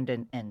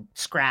decommissioned and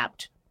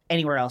scrapped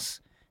anywhere else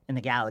in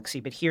the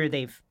galaxy. But here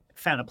they've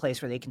found a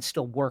place where they can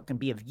still work and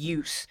be of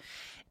use.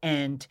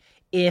 And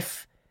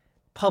if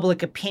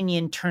public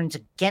opinion turns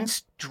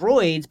against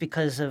droids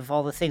because of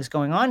all the things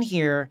going on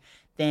here,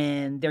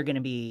 then they're going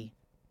to be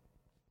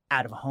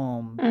out of a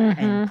home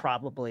and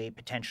probably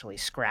potentially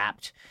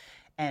scrapped.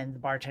 And the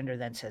bartender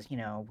then says,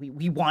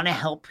 we want to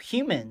help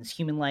humans.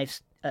 Human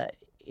life,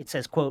 it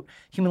says, quote,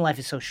 human life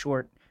is so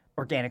short,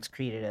 organics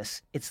created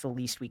us. It's the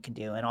least we can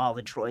do. And all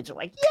the droids are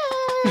like,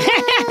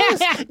 yes!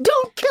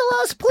 Don't kill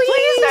us, please!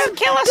 Please don't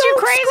kill us, you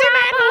crazy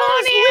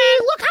Mandalorian!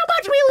 Look how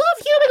much we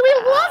love humans! We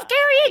love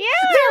carrying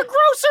their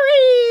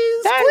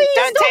groceries!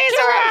 Don't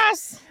taser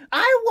us!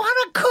 I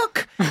want to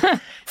cook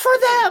for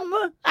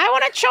them! I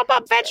want to chop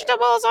up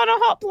vegetables on a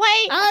hot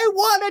plate! I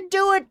want to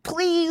do it,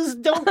 please!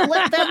 Don't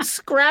let them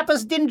scrap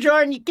us, Din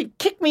Djarin. You can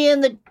kick me in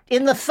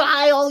the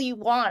thigh all you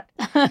want.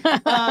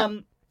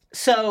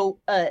 So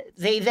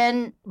they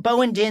then,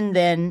 Bo and Din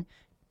then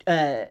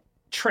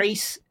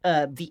trace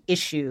the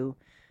issue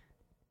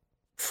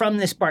from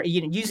this bar,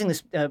 using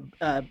this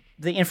the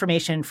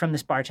information from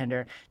this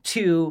bartender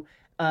to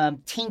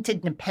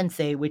tainted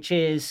nepenthe, which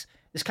is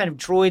this kind of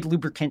droid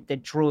lubricant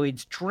that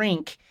droids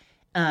drink,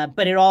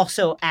 but it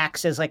also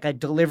acts as like a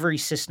delivery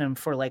system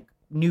for like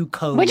new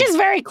code. Which is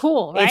very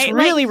cool, right? It's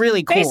really,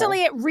 really cool.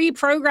 Basically, it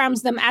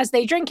reprograms them as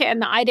they drink it, and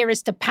the idea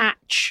is to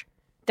patch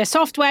the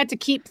software to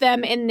keep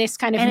them in this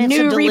kind of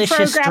new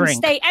reprogrammed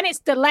state, and it's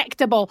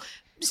delectable.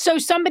 So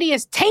somebody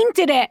has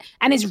tainted it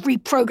and is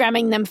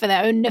reprogramming them for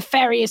their own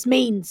nefarious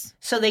means.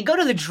 So they go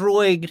to the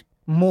droid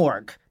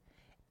morgue.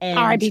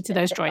 R.I.P. to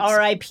those droids.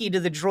 R.I.P. to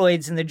the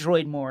droids in the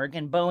droid morgue.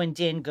 And Bo and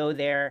Din go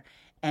there,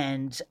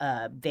 and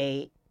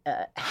they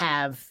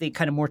have the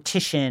kind of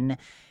mortician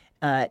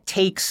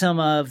take some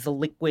of the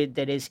liquid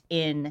that is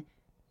in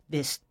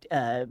this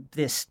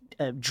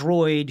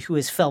droid who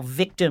has fell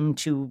victim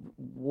to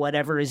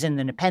whatever is in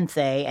the nepenthe.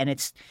 And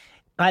it's,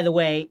 by the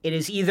way, it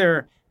is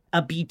either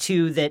a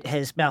B2 that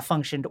has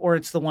malfunctioned or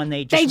it's the one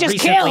they just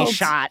recently killed.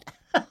 shot.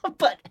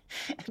 But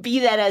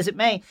be that as it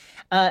may,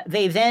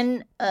 they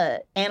then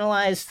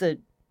analyze the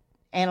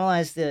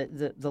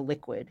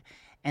liquid,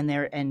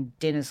 and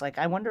Din is like,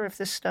 I wonder if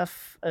this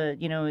stuff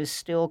is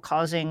still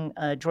causing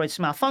droids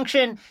to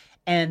malfunction.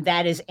 And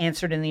that is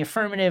answered in the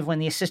affirmative when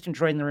the assistant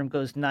droid in the room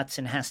goes nuts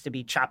and has to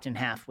be chopped in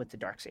half with the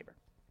Darksaber.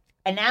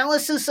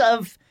 Analysis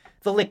of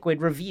the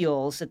liquid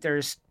reveals that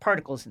there's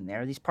particles in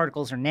there. These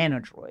particles are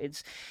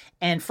nanodroids.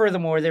 And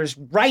furthermore, there's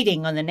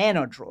writing on the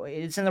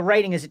nanodroids, and the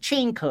writing is a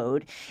chain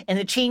code. And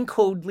the chain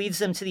code leads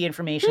them to the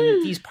information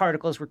that these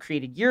particles were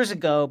created years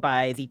ago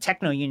by the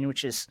Techno Union,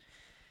 which is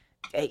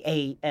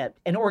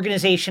an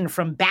organization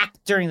from back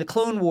during the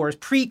Clone Wars,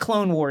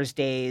 pre-Clone Wars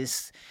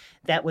days,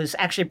 that was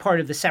actually part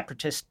of the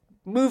Separatist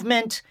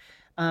movement.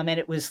 And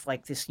it was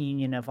like this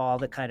union of all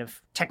the kind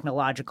of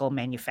technological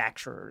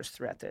manufacturers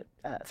throughout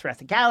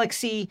the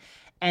galaxy,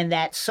 and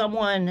that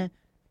someone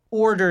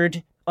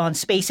ordered on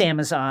Space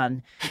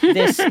Amazon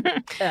these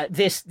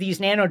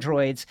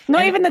nanodroids.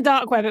 Not even the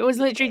dark web. It was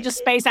literally just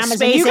Space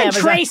Amazon. You can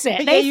trace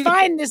it. They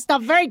find this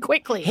stuff very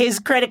quickly. His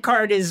credit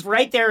card is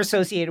right there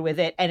associated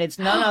with it, and it's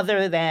none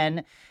other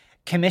than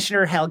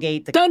Commissioner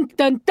Hellgate, the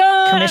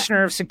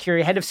Commissioner of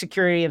Security, head of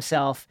security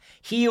himself.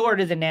 He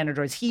ordered the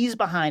nanodroids. He's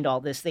behind all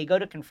this. They go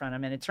to confront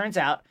him, and it turns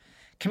out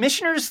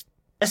Commissioner's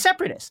a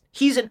separatist.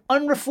 He's an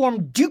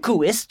unreformed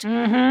Dookuist.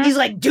 Mm-hmm. He's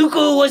like,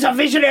 Dooku was a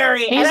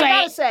visionary. And I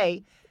gotta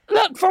say,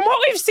 look, from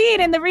what we've seen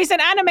in the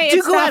recent animated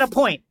Dooku stuff, had a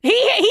point.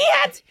 He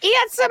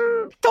had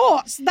some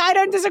thoughts that I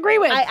don't disagree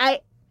with.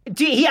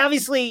 He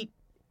obviously,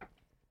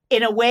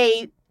 in a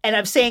way, and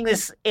I'm saying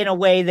this in a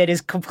way that is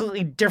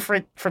completely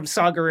different from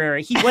Saw Gerrera,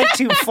 he went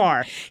too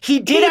far. He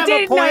did have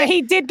a point. No,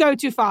 he did go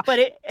too far. But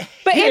in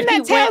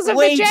that Tales of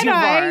the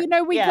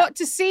Jedi, we got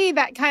to see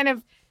that kind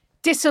of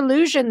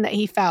disillusion that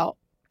he felt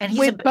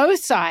with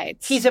both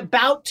sides. He's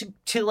about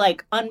to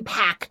like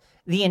unpack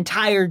the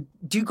entire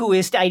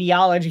Dookuist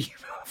ideology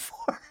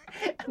before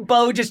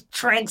Bo just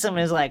tranks him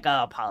and is like,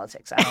 oh,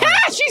 politics.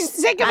 She's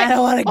sick of it. I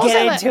don't want to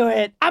get into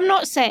it. I'm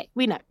not saying,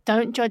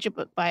 don't judge a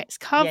book by its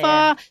cover.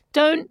 Yeah.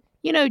 Don't,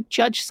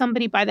 judge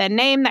somebody by their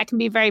name. That can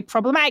be very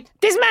problematic.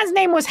 This man's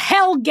name was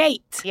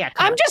Hellgate. Yeah,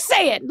 I'm just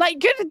saying,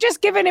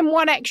 just giving him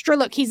one extra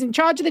look. He's in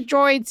charge of the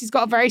droids. He's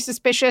got a very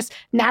suspicious,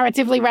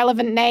 narratively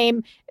relevant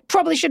name.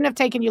 Probably shouldn't have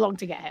taken you long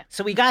to get here.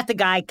 So we got the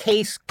guy,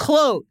 case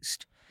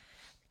closed.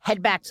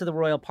 Head back to the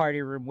royal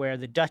party room where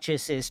the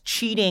Duchess is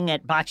cheating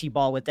at bocce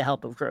ball with the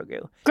help of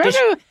Grogu.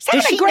 Grogu is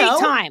having a great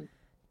time.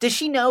 Does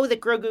she know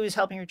that Grogu is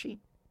helping her cheat?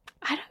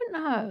 I don't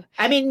know.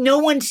 I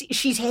mean,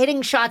 she's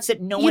hitting shots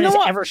that no one has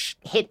ever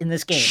hit in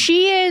this game.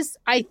 She is,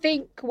 I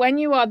think, when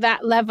you are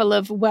that level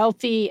of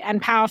wealthy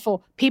and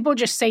powerful, people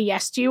just say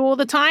yes to you all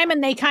the time,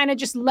 and they kind of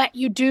just let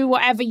you do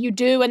whatever you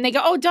do, and they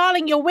go, oh,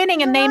 darling, you're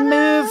winning, and they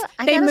move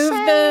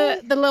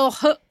the little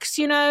hooks,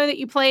 that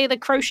you play the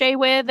crochet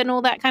with and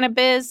all that kind of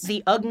biz.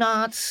 The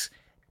Ugnaughts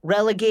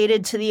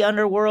relegated to the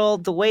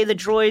underworld, the way the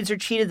droids are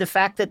cheated, the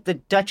fact that the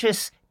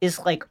Duchess is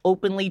like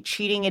openly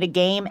cheating at a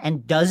game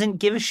and doesn't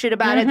give a shit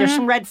about it. There's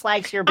some red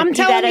flags here, but be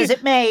that as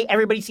it may,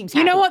 everybody seems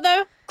happy. You know what,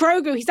 though?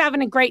 Grogu, he's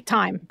having a great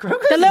time.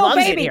 Grogu the little loves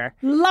baby, it here.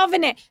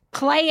 Loving it.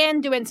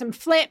 Playing, doing some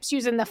flips,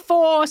 using the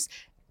Force.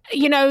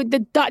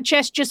 The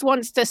Duchess just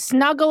wants to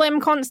snuggle him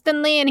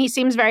constantly, and he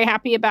seems very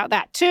happy about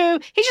that,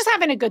 too. He's just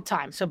having a good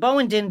time. So Bo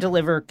and Din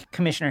deliver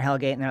Commissioner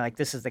Hellgate, and they're like,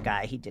 this is the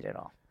guy. He did it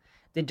all.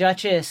 The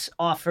Duchess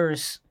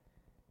offers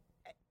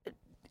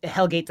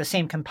Hellgate the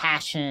same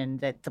compassion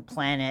that the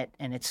planet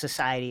and its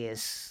society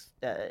is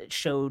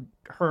showed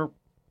her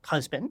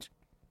husband,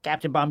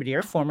 Captain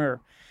Bombardier,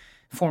 former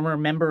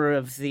member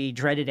of the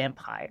dreaded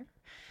Empire.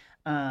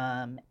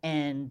 And,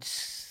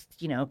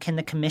 can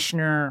the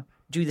commissioner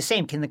do the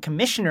same? Can the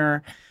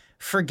commissioner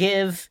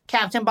forgive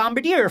Captain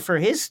Bombardier for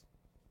his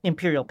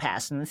Imperial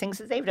past and the things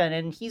that they've done?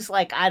 And he's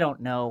like, I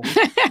don't know.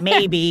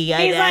 Maybe.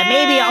 Maybe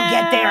I'll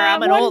get there.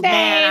 I'm an old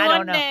man. I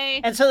don't know.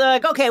 And so they're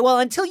like, okay, well,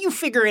 until you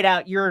figure it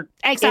out, you're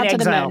exiled to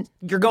the moon.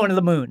 You're going to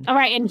the moon. All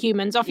right,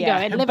 Inhumans, off you go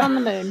and live on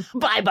the moon.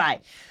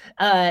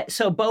 Bye-bye.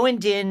 So Bo and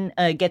Din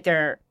get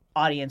their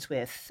audience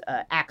with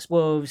Axe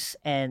Woves,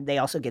 and they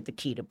also get the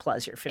key to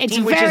Plesier 15, it's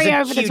which very is a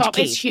over the huge top.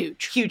 key. It's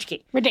huge. Huge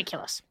key.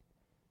 Ridiculous.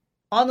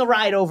 On the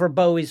ride over,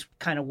 Bo is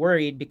kind of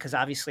worried because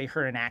obviously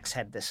her and Axe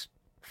had this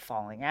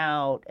falling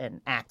out,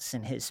 and Axe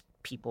and his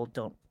people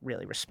don't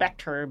really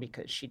respect her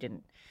because she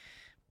didn't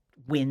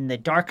win the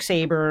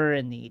Darksaber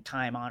in the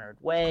time-honored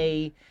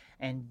way.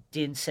 And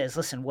Din says,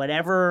 listen,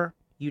 whatever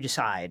you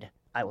decide,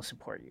 I will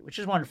support you, which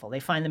is wonderful. They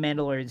find the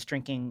Mandalorians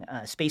drinking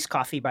space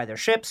coffee by their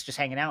ships, just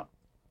hanging out.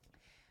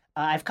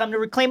 I've come to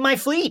reclaim my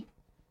fleet,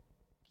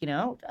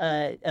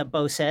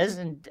 Bo says.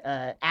 And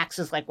Axe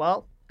is like,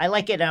 well, I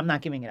like it, and I'm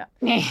not giving it up.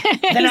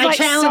 Then I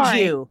challenge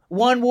you,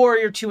 one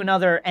warrior to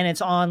another, and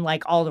it's on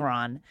like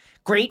Alderaan.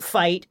 Great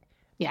fight.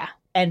 Yeah.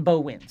 And Bo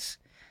wins.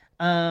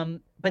 But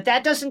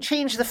that doesn't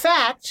change the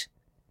fact,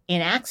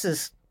 in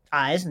Axe's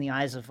eyes and the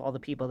eyes of all the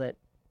people that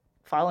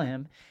follow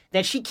him,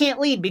 that she can't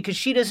lead because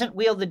she doesn't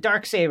wield the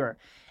Darksaber.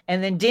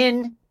 And then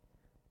Din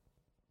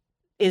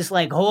is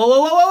like, whoa,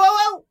 whoa, whoa, whoa,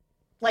 whoa, whoa.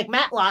 Like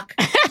Matlock.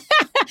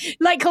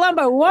 Like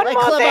Columbo. One more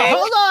Columbo, thing.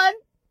 hold on.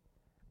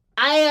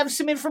 I have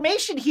some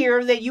information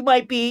here that you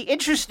might be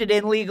interested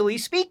in, legally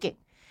speaking.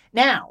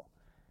 Now,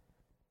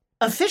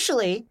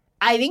 officially,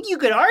 I think you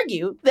could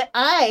argue that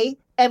I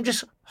am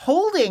just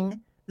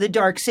holding the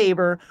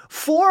Darksaber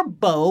for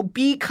Bo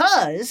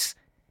because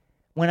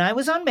when I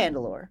was on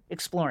Mandalore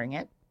exploring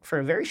it for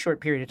a very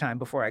short period of time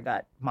before I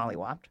got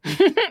mollywopped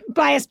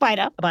by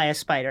a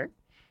spider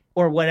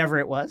or whatever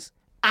it was,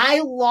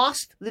 I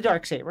lost the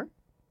Darksaber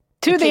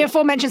to the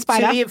aforementioned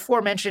spider. To the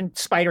aforementioned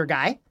spider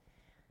guy.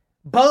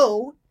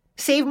 Bo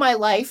saved my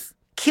life,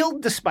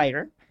 killed the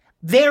spider.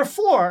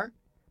 Therefore,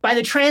 by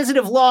the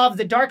transitive law of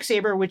the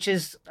Darksaber, which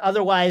is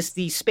otherwise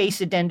the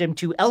space addendum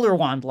to Elder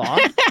Wand law,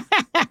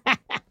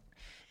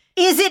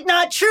 is it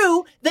not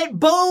true that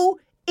Bo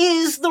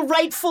is the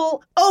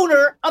rightful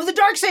owner of the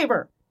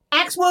Darksaber?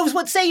 Axe Woves,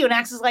 what say you? And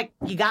Axe is like,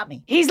 you got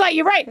me. He's like,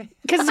 you're right.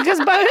 Because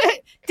Bo,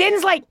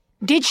 Din's like,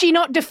 did she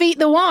not defeat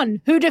the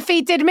one who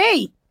defeated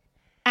me?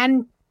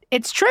 And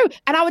it's true.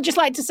 And I would just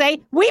like to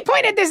say, we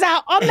pointed this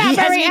out on that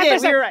very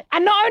episode. We were right.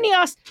 And not only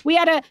us, we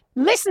had a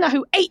listener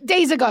who 8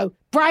 days ago,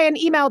 Brian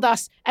emailed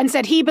us and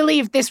said he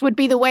believed this would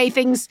be the way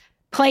things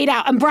played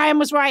out. And Brian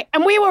was right.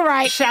 And we were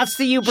right. Shouts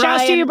to you, Brian.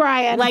 Shouts to you,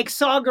 Brian. Like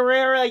Saw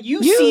Gerrera,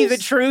 you see the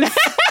truth.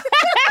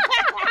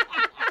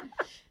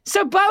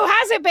 So Bo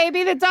has it,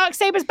 baby. The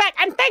Darksaber's back.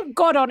 And thank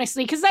God,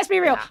 honestly, because let's be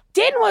real. Yeah.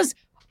 Din was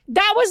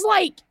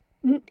like,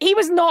 he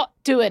was not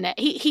doing it.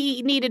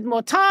 He needed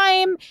more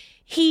time.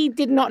 He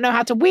did not know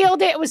how to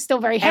wield it. It was still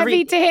very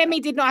heavy to him. He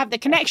did not have the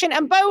connection.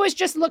 And Bo was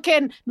just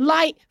looking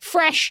light,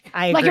 fresh,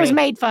 like it was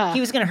made for her. He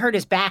was going to hurt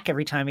his back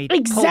every time he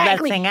pulled that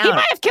thing out. He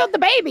might have killed the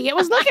baby. It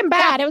was looking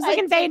bad. It was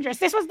looking dangerous.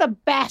 This was the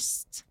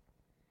best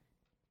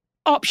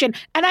option.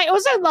 And I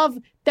also love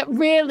that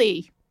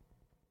really,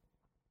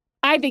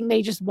 I think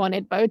they just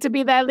wanted Bo to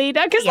be their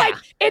leader. Because,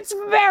 it's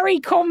very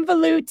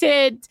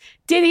convoluted.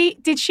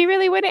 Did she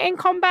really win it in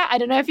combat? I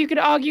don't know if you could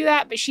argue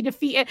that, but she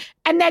defeated.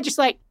 And they're just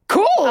like,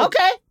 cool.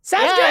 Okay.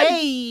 Sounds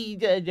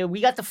good. Hey, we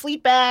got the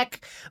fleet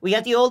back. We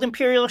got the old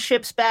Imperial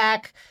ships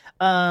back.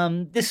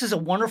 This is a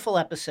wonderful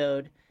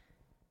episode.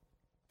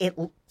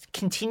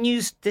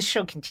 This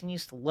show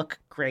continues to look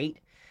great.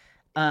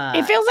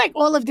 It feels like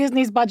all of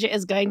Disney's budget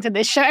is going to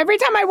this show. Every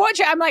time I watch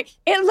it, I'm like,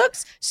 it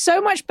looks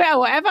so much better.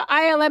 Whatever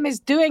ILM is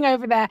doing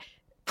over there,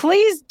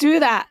 please do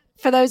that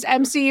for those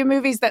MCU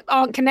movies that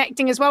aren't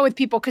connecting as well with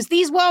people, because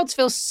these worlds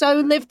feel so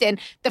lived in.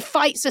 The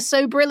fights are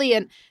so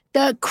brilliant.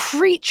 The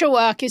creature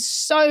work is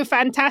so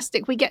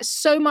fantastic. We get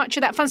so much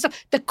of that fun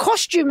stuff. The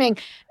costuming,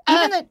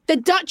 even the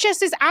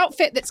Duchess's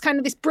outfit that's kind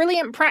of this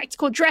brilliant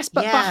practical dress,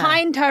 but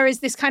behind her is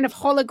this kind of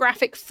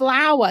holographic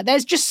flower.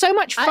 There's just so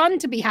much fun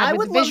to be had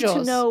with the visuals. I would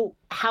love to know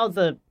how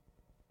the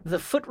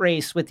foot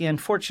race with the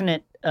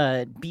unfortunate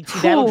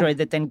B-2 battle droid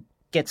that then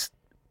gets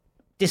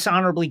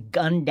dishonorably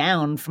gunned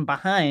down from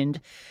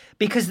behind,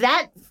 because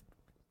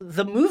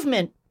the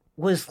movement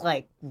was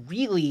like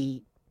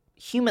really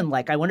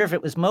human-like. I wonder if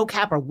it was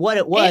mocap or what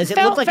it was. It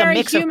felt looked like very a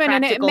mix human, of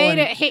and practical it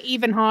made it hit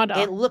even harder.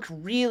 It looked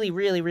really,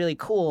 really, really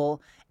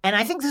cool. And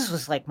I think this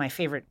was like my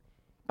favorite,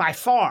 by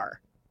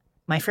far,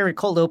 my favorite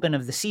cold open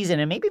of the season,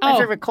 and maybe my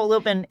favorite cold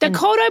open. The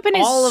cold open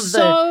is all of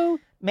so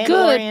the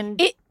Mandalorian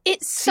good.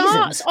 it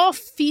starts off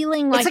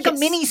feeling like it's a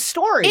mini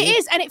story. It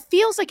is, and it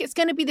feels like it's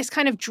going to be this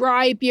kind of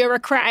dry,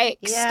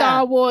 bureaucratic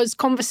Star Wars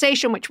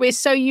conversation, which we're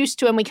so used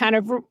to and we kind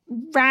of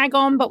rag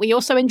on, but we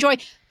also enjoy.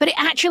 But it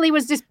actually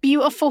was this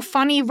beautiful,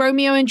 funny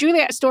Romeo and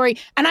Juliet story.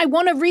 And I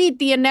want to read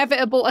the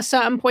inevitable A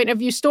Certain Point of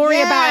View story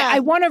about it.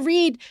 I want to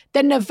read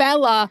the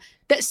novella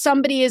that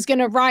somebody is going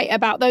to write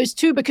about those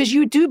two, because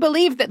you do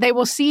believe that they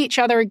will see each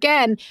other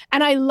again.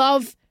 And I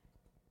love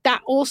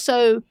that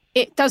also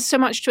it does so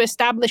much to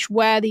establish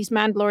where these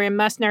Mandalorian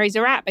mercenaries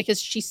are at,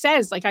 because she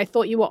says, like, I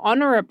thought you were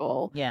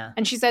honorable. Yeah.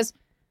 And she says,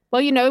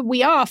 well,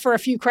 we are for a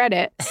few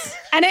credits.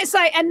 And it's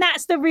like, and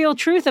that's the real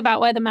truth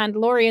about where the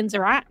Mandalorians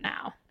are at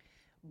now.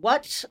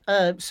 What,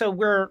 so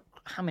we're,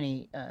 how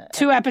many?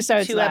 2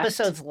 episodes left. 2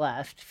 episodes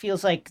left.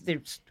 Feels like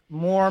there's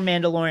more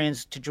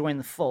Mandalorians to join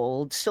the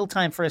fold. Still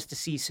time for us to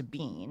see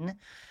Sabine.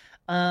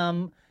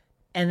 And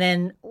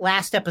then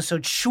last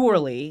episode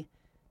surely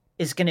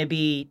is going to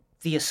be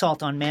the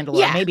assault on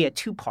Mandalore, maybe a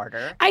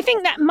 2-parter. I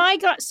think that my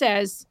gut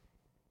says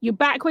you're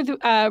back with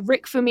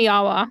Rick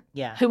Fumiyawa,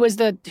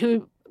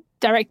 who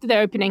directed the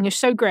opening, who's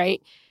so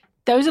great.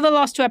 Those are the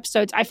last 2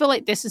 episodes. I feel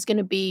like this is going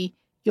to be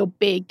your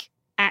big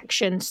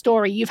action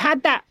story. You've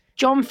had that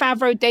Jon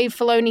Favreau, Dave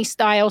Filoni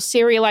style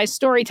serialized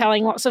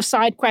storytelling, lots of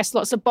side quests,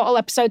 lots of bottle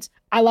episodes.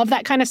 I love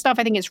that kind of stuff.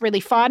 I think it's really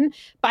fun.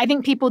 But I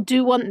think people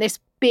do want this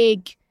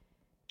big,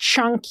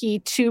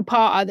 chunky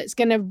 2-parter that's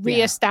going to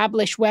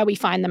reestablish where we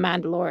find the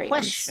Mandalorians.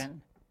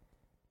 Question.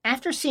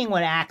 After seeing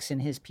what Axe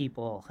and his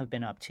people have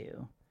been up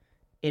to,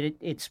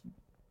 it's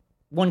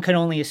one can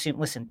only assume,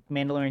 listen,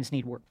 Mandalorians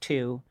need work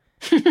too.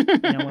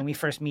 When we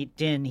first meet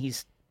Din,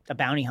 he's a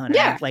bounty hunter.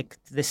 Yeah. Like,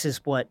 this is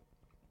what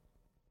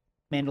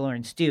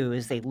Mandalorians do,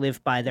 is they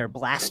live by their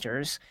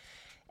blasters.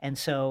 And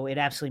so it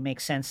absolutely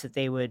makes sense that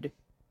they would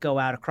go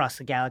out across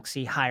the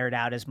galaxy, hired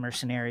out as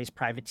mercenaries,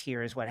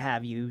 privateers, what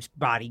have you,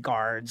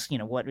 bodyguards,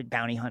 what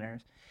bounty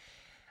hunters.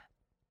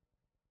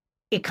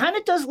 It kind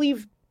of does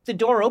leave the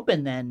door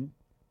open then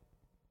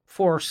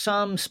for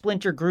some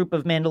splinter group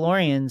of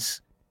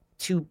Mandalorians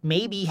to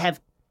maybe have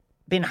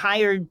been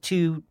hired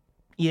to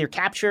either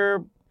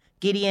capture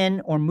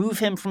Gideon or move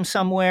him from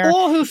somewhere.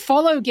 Or who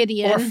follow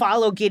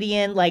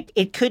Gideon. Like,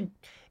 it could...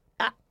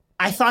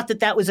 I thought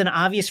that was an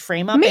obvious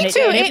frame-up. Me too.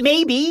 It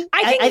may be.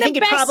 I think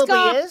it probably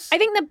is. I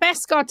think the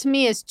Beskar to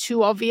me is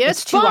too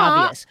obvious. It's too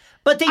obvious.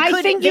 But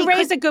I think you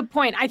raise a good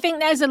point. I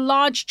think there's a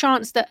large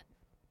chance that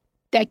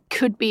there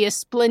could be a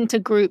splinter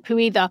group who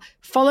either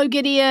follow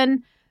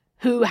Gideon,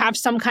 who have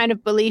some kind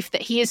of belief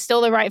that he is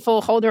still the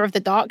rightful holder of the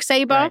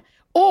Darksaber,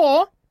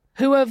 or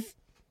who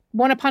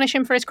want to punish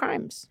him for his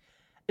crimes.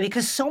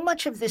 Because so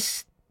much of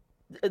this,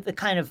 the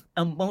kind of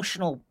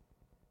emotional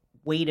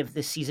weight of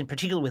this season,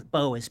 particularly with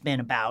Bo, has been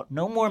about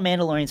no more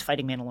Mandalorians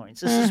fighting Mandalorians.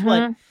 This is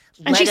what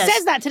and she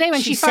says that today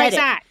when she fights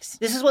Axe.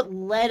 This is what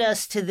led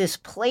us to this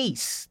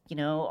place.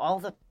 All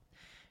the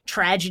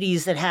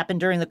tragedies that happened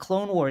during the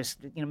Clone Wars.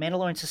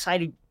 Mandalorian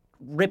society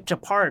ripped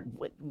apart.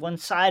 One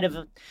side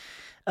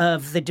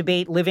of the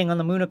debate living on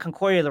the moon of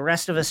Concordia, the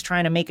rest of us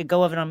trying to make a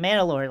go of it on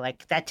Mandalore.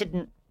 Like, that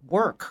didn't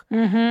work.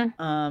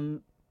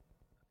 And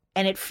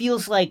it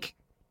feels like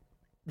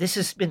this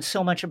has been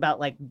so much about,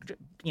 like,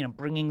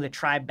 bringing the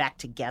tribe back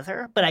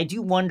together. But I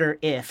do wonder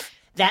if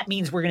that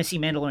means we're going to see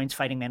Mandalorians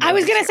fighting Mandalorians. I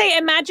was going to say,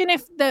 imagine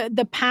if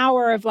the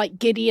power of, like,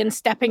 Gideon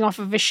stepping off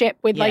of a ship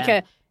with, like,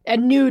 a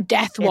new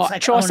Death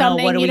Watch or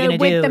something,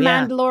 with the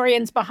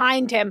Mandalorians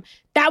behind him.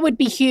 That would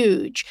be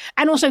huge.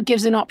 And also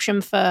gives an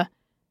option for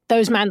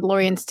those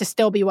Mandalorians to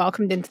still be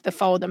welcomed into the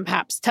fold and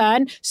perhaps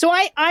turn. So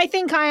I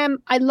think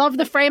I love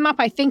the frame up.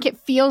 I think it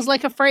feels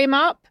like a frame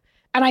up.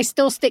 And I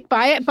still stick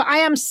by it, but I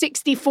am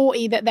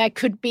 60-40 that there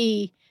could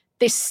be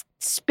this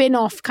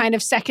spin-off kind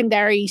of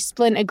secondary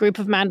splinter group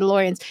of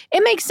Mandalorians.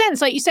 It makes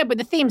sense, like you said, with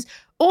the themes.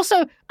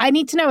 Also, I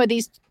need to know, are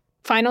these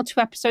final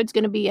 2 episodes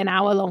going to be an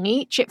hour long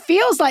each? It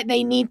feels like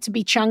they need to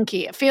be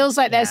chunky. It feels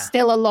like there's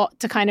still a lot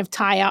to kind of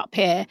tie up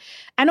here.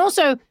 And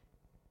also,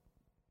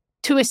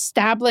 to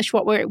establish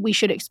what we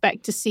should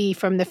expect to see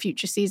from the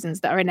future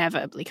seasons that are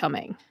inevitably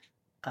coming.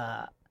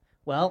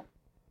 Well...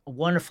 a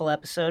wonderful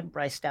episode.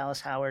 Bryce Dallas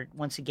Howard,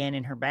 once again,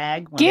 in her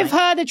bag. Give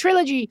her the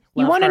trilogy.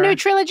 You want a new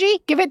trilogy?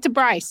 Give it to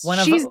Bryce.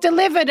 She's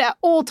delivered at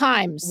all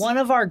times. One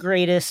of our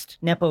greatest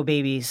Nepo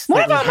babies.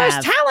 One of our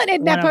most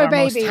talented Nepo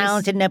babies. Most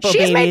talented Nepo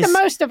babies. She's made the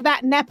most of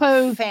that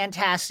Nepo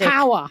fantastic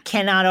power.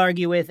 Cannot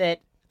argue with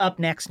it. Up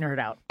next, Nerd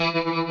Out.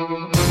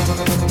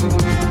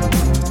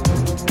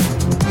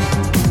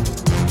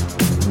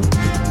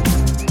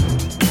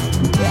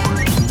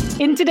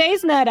 In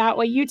today's Nerd Out,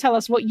 where you tell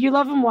us what you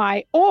love and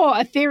why, or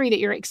a theory that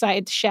you're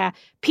excited to share,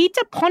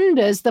 Peter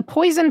ponders the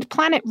poisoned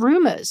planet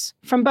rumors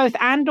from both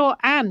Andor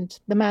and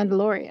The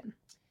Mandalorian.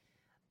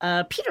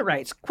 Peter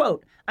writes,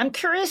 quote, I'm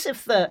curious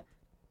if the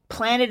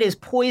planet is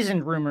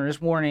poisoned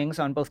rumors, warnings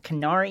on both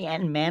Kenari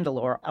and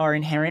Mandalore are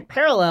inherent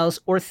parallels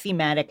or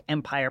thematic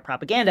Empire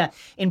propaganda.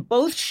 In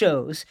both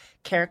shows,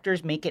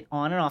 characters make it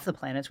on and off the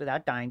planets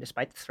without dying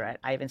despite the threat.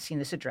 I haven't seen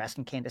this addressed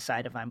and can't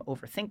decide if I'm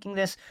overthinking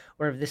this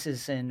or if this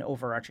is an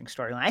overarching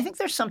storyline. I think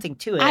there's something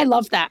to it. I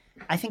love that.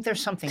 I think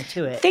there's something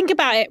to it. Think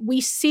about it. We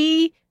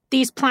see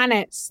these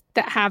planets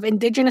that have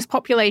indigenous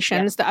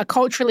populations that are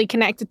culturally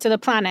connected to the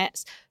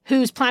planets,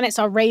 whose planets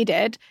are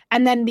raided,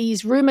 and then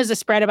these rumors are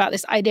spread about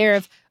this idea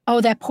of,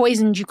 oh, they're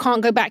poisoned, you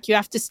can't go back, you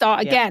have to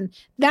start again.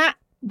 That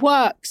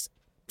works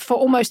for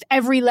almost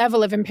every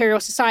level of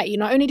imperial society.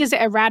 Not only does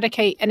it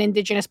eradicate an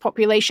indigenous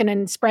population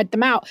and spread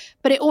them out,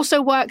 but it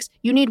also works.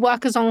 You need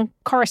workers on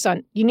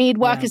Coruscant. You need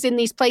workers in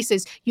these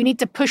places. You need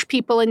to push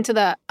people into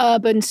the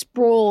urban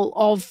sprawl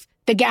of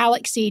the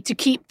galaxy to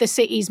keep the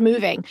cities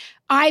moving.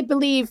 I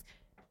believe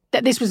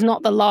that this was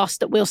not the last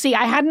that we'll see.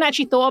 I hadn't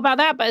actually thought about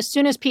that, but as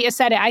soon as Peter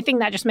said it, I think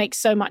that just makes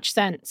so much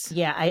sense.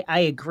 Yeah, I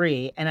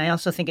agree. And I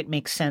also think it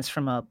makes sense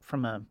from a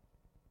kind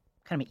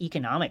of an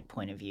economic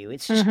point of view.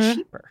 It's just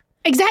cheaper.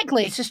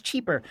 Exactly. It's just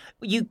cheaper.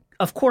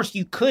 Of course,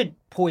 you could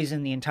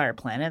poison the entire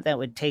planet. That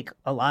would take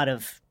a lot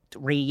of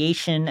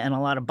radiation and a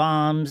lot of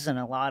bombs and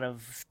a lot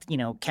of,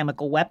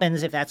 chemical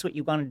weapons if that's what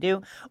you want to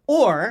do.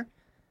 Or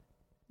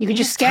you could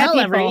just scare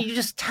people. You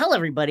just tell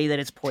everybody that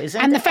it's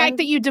poison. And the fact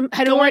that you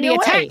had already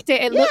attacked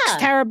it, it looks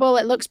terrible,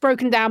 it looks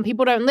broken down,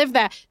 people don't live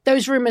there.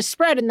 Those rumors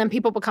spread and then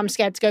people become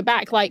scared to go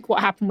back, like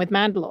what happened with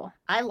Mandalore.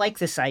 I like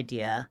this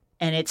idea,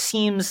 and it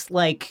seems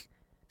like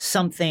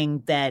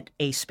something that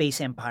a space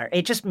empire,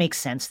 it just makes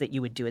sense that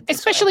you would do it this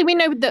Especially way. We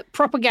know that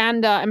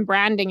propaganda and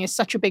branding is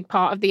such a big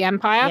part of the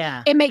empire.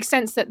 Yeah. It makes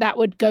sense that that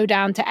would go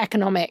down to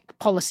economic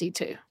policy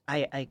too.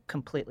 I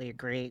completely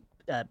agree.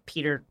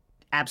 Peter,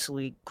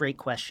 absolutely great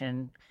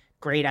question.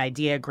 Great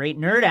idea, great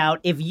nerd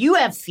out. If you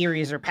have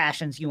theories or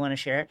passions you want to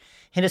share,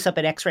 hit us up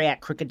at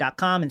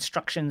xray@crooked.com.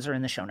 Instructions are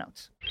in the show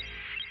notes.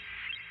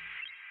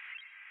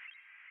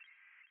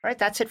 All right,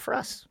 that's it for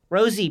us.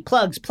 Rosie,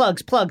 plugs.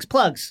 Plugs.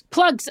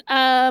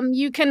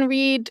 You can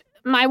read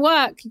my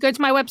work. You go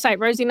to my website,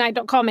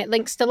 rosieknight.com. It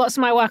links to lots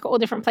of my work at all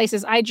different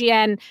places.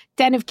 IGN,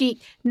 Den of Geek,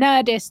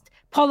 Nerdist,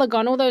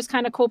 Polygon, all those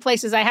kind of cool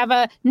places. I have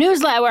a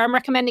newsletter where I'm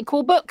recommending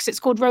cool books. It's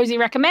called Rosie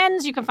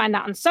Recommends. You can find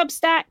that on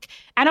Substack.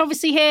 And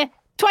obviously here,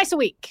 twice a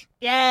week.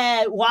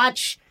 Yeah,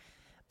 watch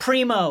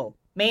Primo,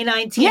 May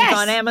 19th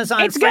on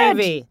Amazon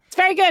Freevee. Good. It's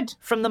very good.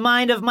 From the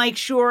mind of Mike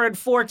Schur and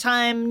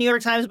four-time New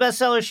York Times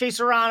bestseller Shea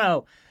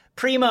Serrano.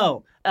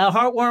 Primo, a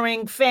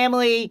heartwarming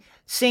family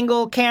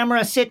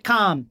single-camera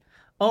sitcom.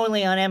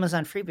 Only on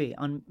Amazon Freevee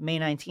on May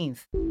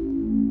 19th.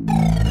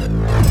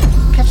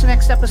 Catch the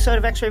next episode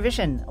of X-Ray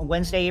Vision on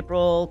Wednesday,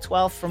 April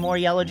 12th for more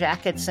Yellow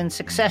Jackets and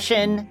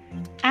Succession.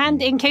 And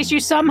in case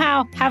you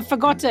somehow have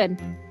forgotten,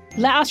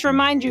 let us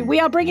remind you, we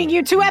are bringing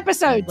you 2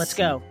 episodes. Let's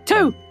go.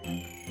 2.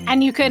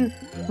 And you can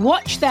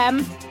watch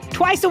them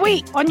twice a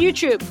week on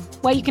YouTube,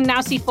 where you can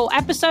now see full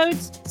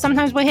episodes.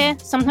 Sometimes we're here,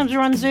 sometimes we're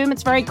on Zoom.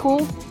 It's very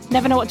cool.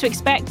 Never know what to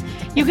expect.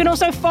 You can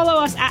also follow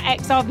us at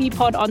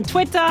XRVPod on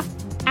Twitter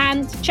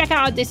and check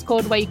out our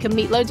Discord, where you can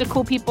meet loads of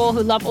cool people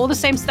who love all the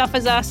same stuff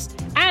as us.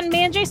 And me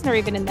and Jason are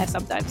even in there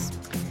sometimes.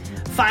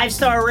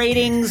 5-star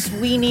ratings.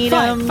 We need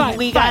them.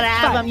 We got to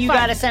have them. You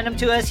got to send them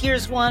to us.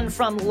 Here's one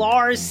from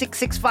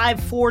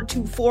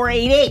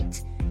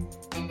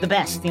Lars665-42488. The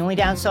best. The only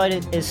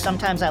downside is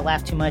sometimes I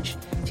laugh too much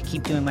to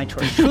keep doing my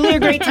chores. Truly a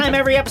great time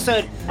every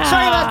episode.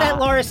 Sorry about that,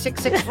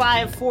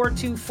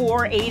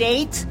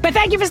 Lars665-42488. But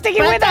thank you for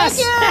sticking with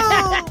us.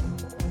 Thank you.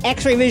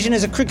 X-Ray Vision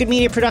is a Crooked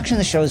Media production.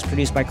 The show is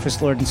produced by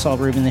Chris Lord and Saul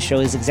Rubin. The show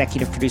is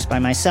executive produced by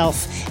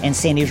myself and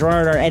Sandy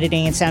Gerard. Our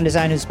editing and sound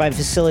design is by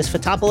Vasilis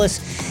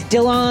Fotopoulos.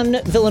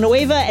 Dylan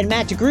Villanueva and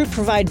Matt DeGroot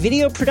provide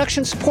video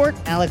production support.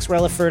 Alex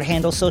Relaford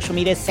handles social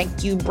media.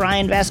 Thank you,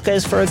 Brian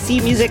Vasquez, for our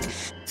theme music.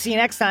 See you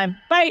next time.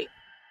 Bye.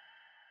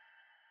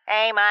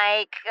 Hey,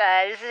 Mike.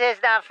 This is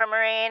Isdom from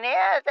Marine.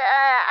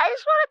 I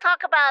just want to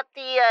talk about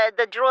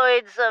the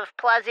droids of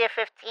Plaza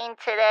 15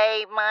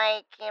 today,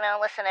 Mike.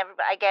 Listen,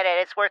 everybody, I get it.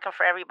 It's working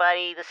for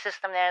everybody. The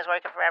system there is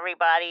working for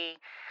everybody.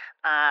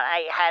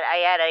 I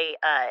have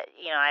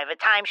a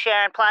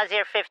timeshare in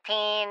Plaza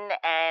 15,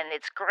 and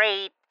it's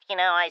great.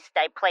 I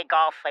play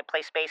golf. I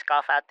play space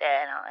golf out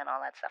there and all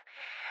that stuff.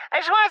 I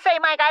just want to say,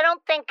 Mike, I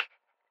don't think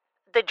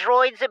the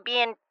droids are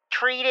being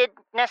treated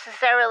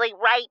necessarily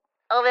right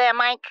over there,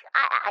 Mike.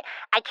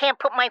 I can't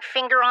put my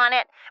finger on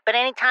it, but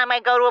anytime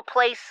I go to a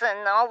place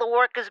and all the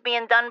work is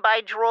being done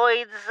by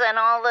droids and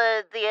all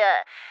the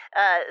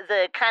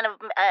kind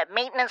of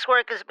maintenance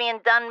work is being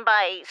done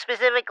by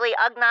specifically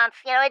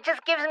Ugnaughts, it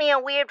just gives me a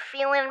weird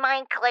feeling,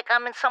 Mike, like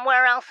I'm in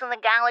somewhere else in the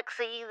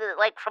galaxy,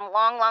 like from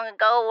long, long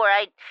ago,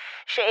 where it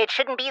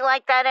shouldn't be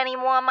like that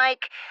anymore,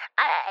 Mike.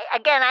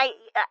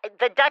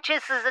 The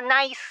Duchess is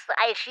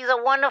she's a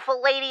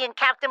wonderful lady, and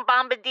Captain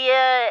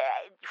Bombardier,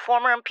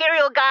 former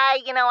Imperial guy,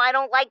 I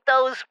don't like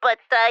those, but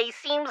he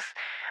seems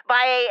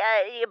by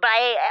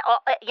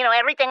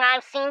everything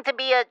I've seen to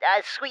be a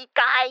sweet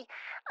guy.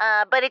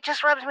 But it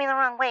just rubs me the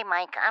wrong way,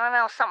 Mike. I don't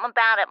know, something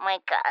about it,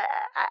 Mike.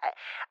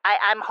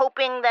 I'm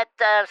hoping that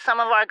some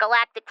of our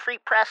galactic free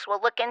press will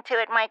look into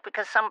it, Mike,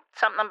 because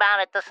something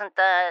about it this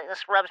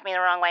rubs me the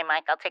wrong way,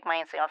 Mike. I'll take my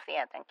answer off the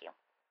air. Thank you.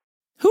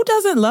 Who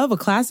doesn't love a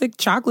classic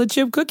chocolate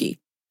chip cookie?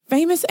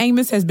 Famous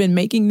Amos has been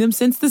making them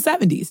since the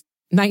 70s,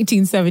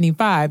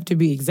 1975 to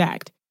be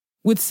exact.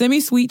 With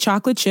semi-sweet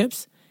chocolate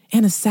chips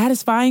and a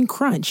satisfying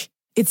crunch,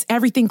 it's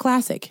everything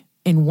classic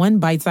in one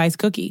bite-sized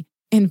cookie,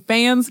 and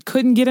fans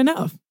couldn't get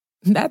enough.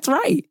 That's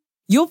right.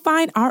 You'll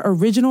find our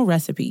original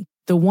recipe,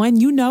 the one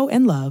you know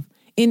and love,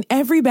 in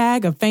every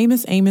bag of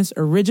Famous Amos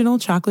original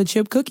chocolate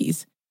chip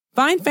cookies.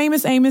 Find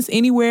Famous Amos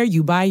anywhere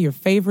you buy your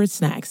favorite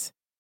snacks.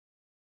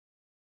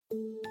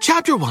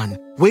 Chapter 1.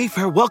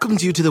 Wayfair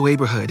welcomes you to the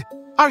neighborhood.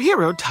 Our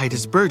hero,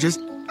 Titus Burgess,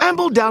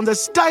 ambled down the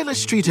stylish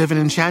street of an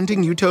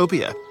enchanting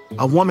utopia.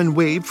 A woman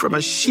waved from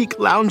a chic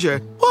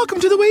lounger. "Welcome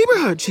to the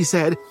neighborhood," she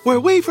said, "where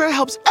Wayfair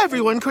helps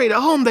everyone create a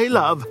home they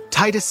love."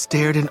 Titus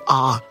stared in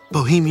awe.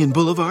 Bohemian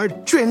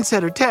Boulevard,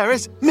 Trendsetter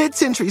Terrace,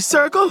 Mid-Century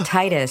Circle.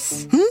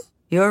 Titus,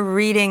 you're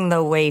reading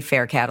the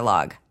Wayfair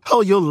catalog.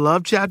 Oh, you'll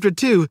love Chapter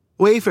 2.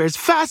 Wayfair's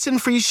fast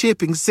and free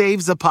shipping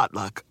saves a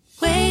potluck.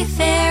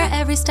 Wayfair,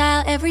 every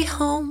style, every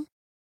home.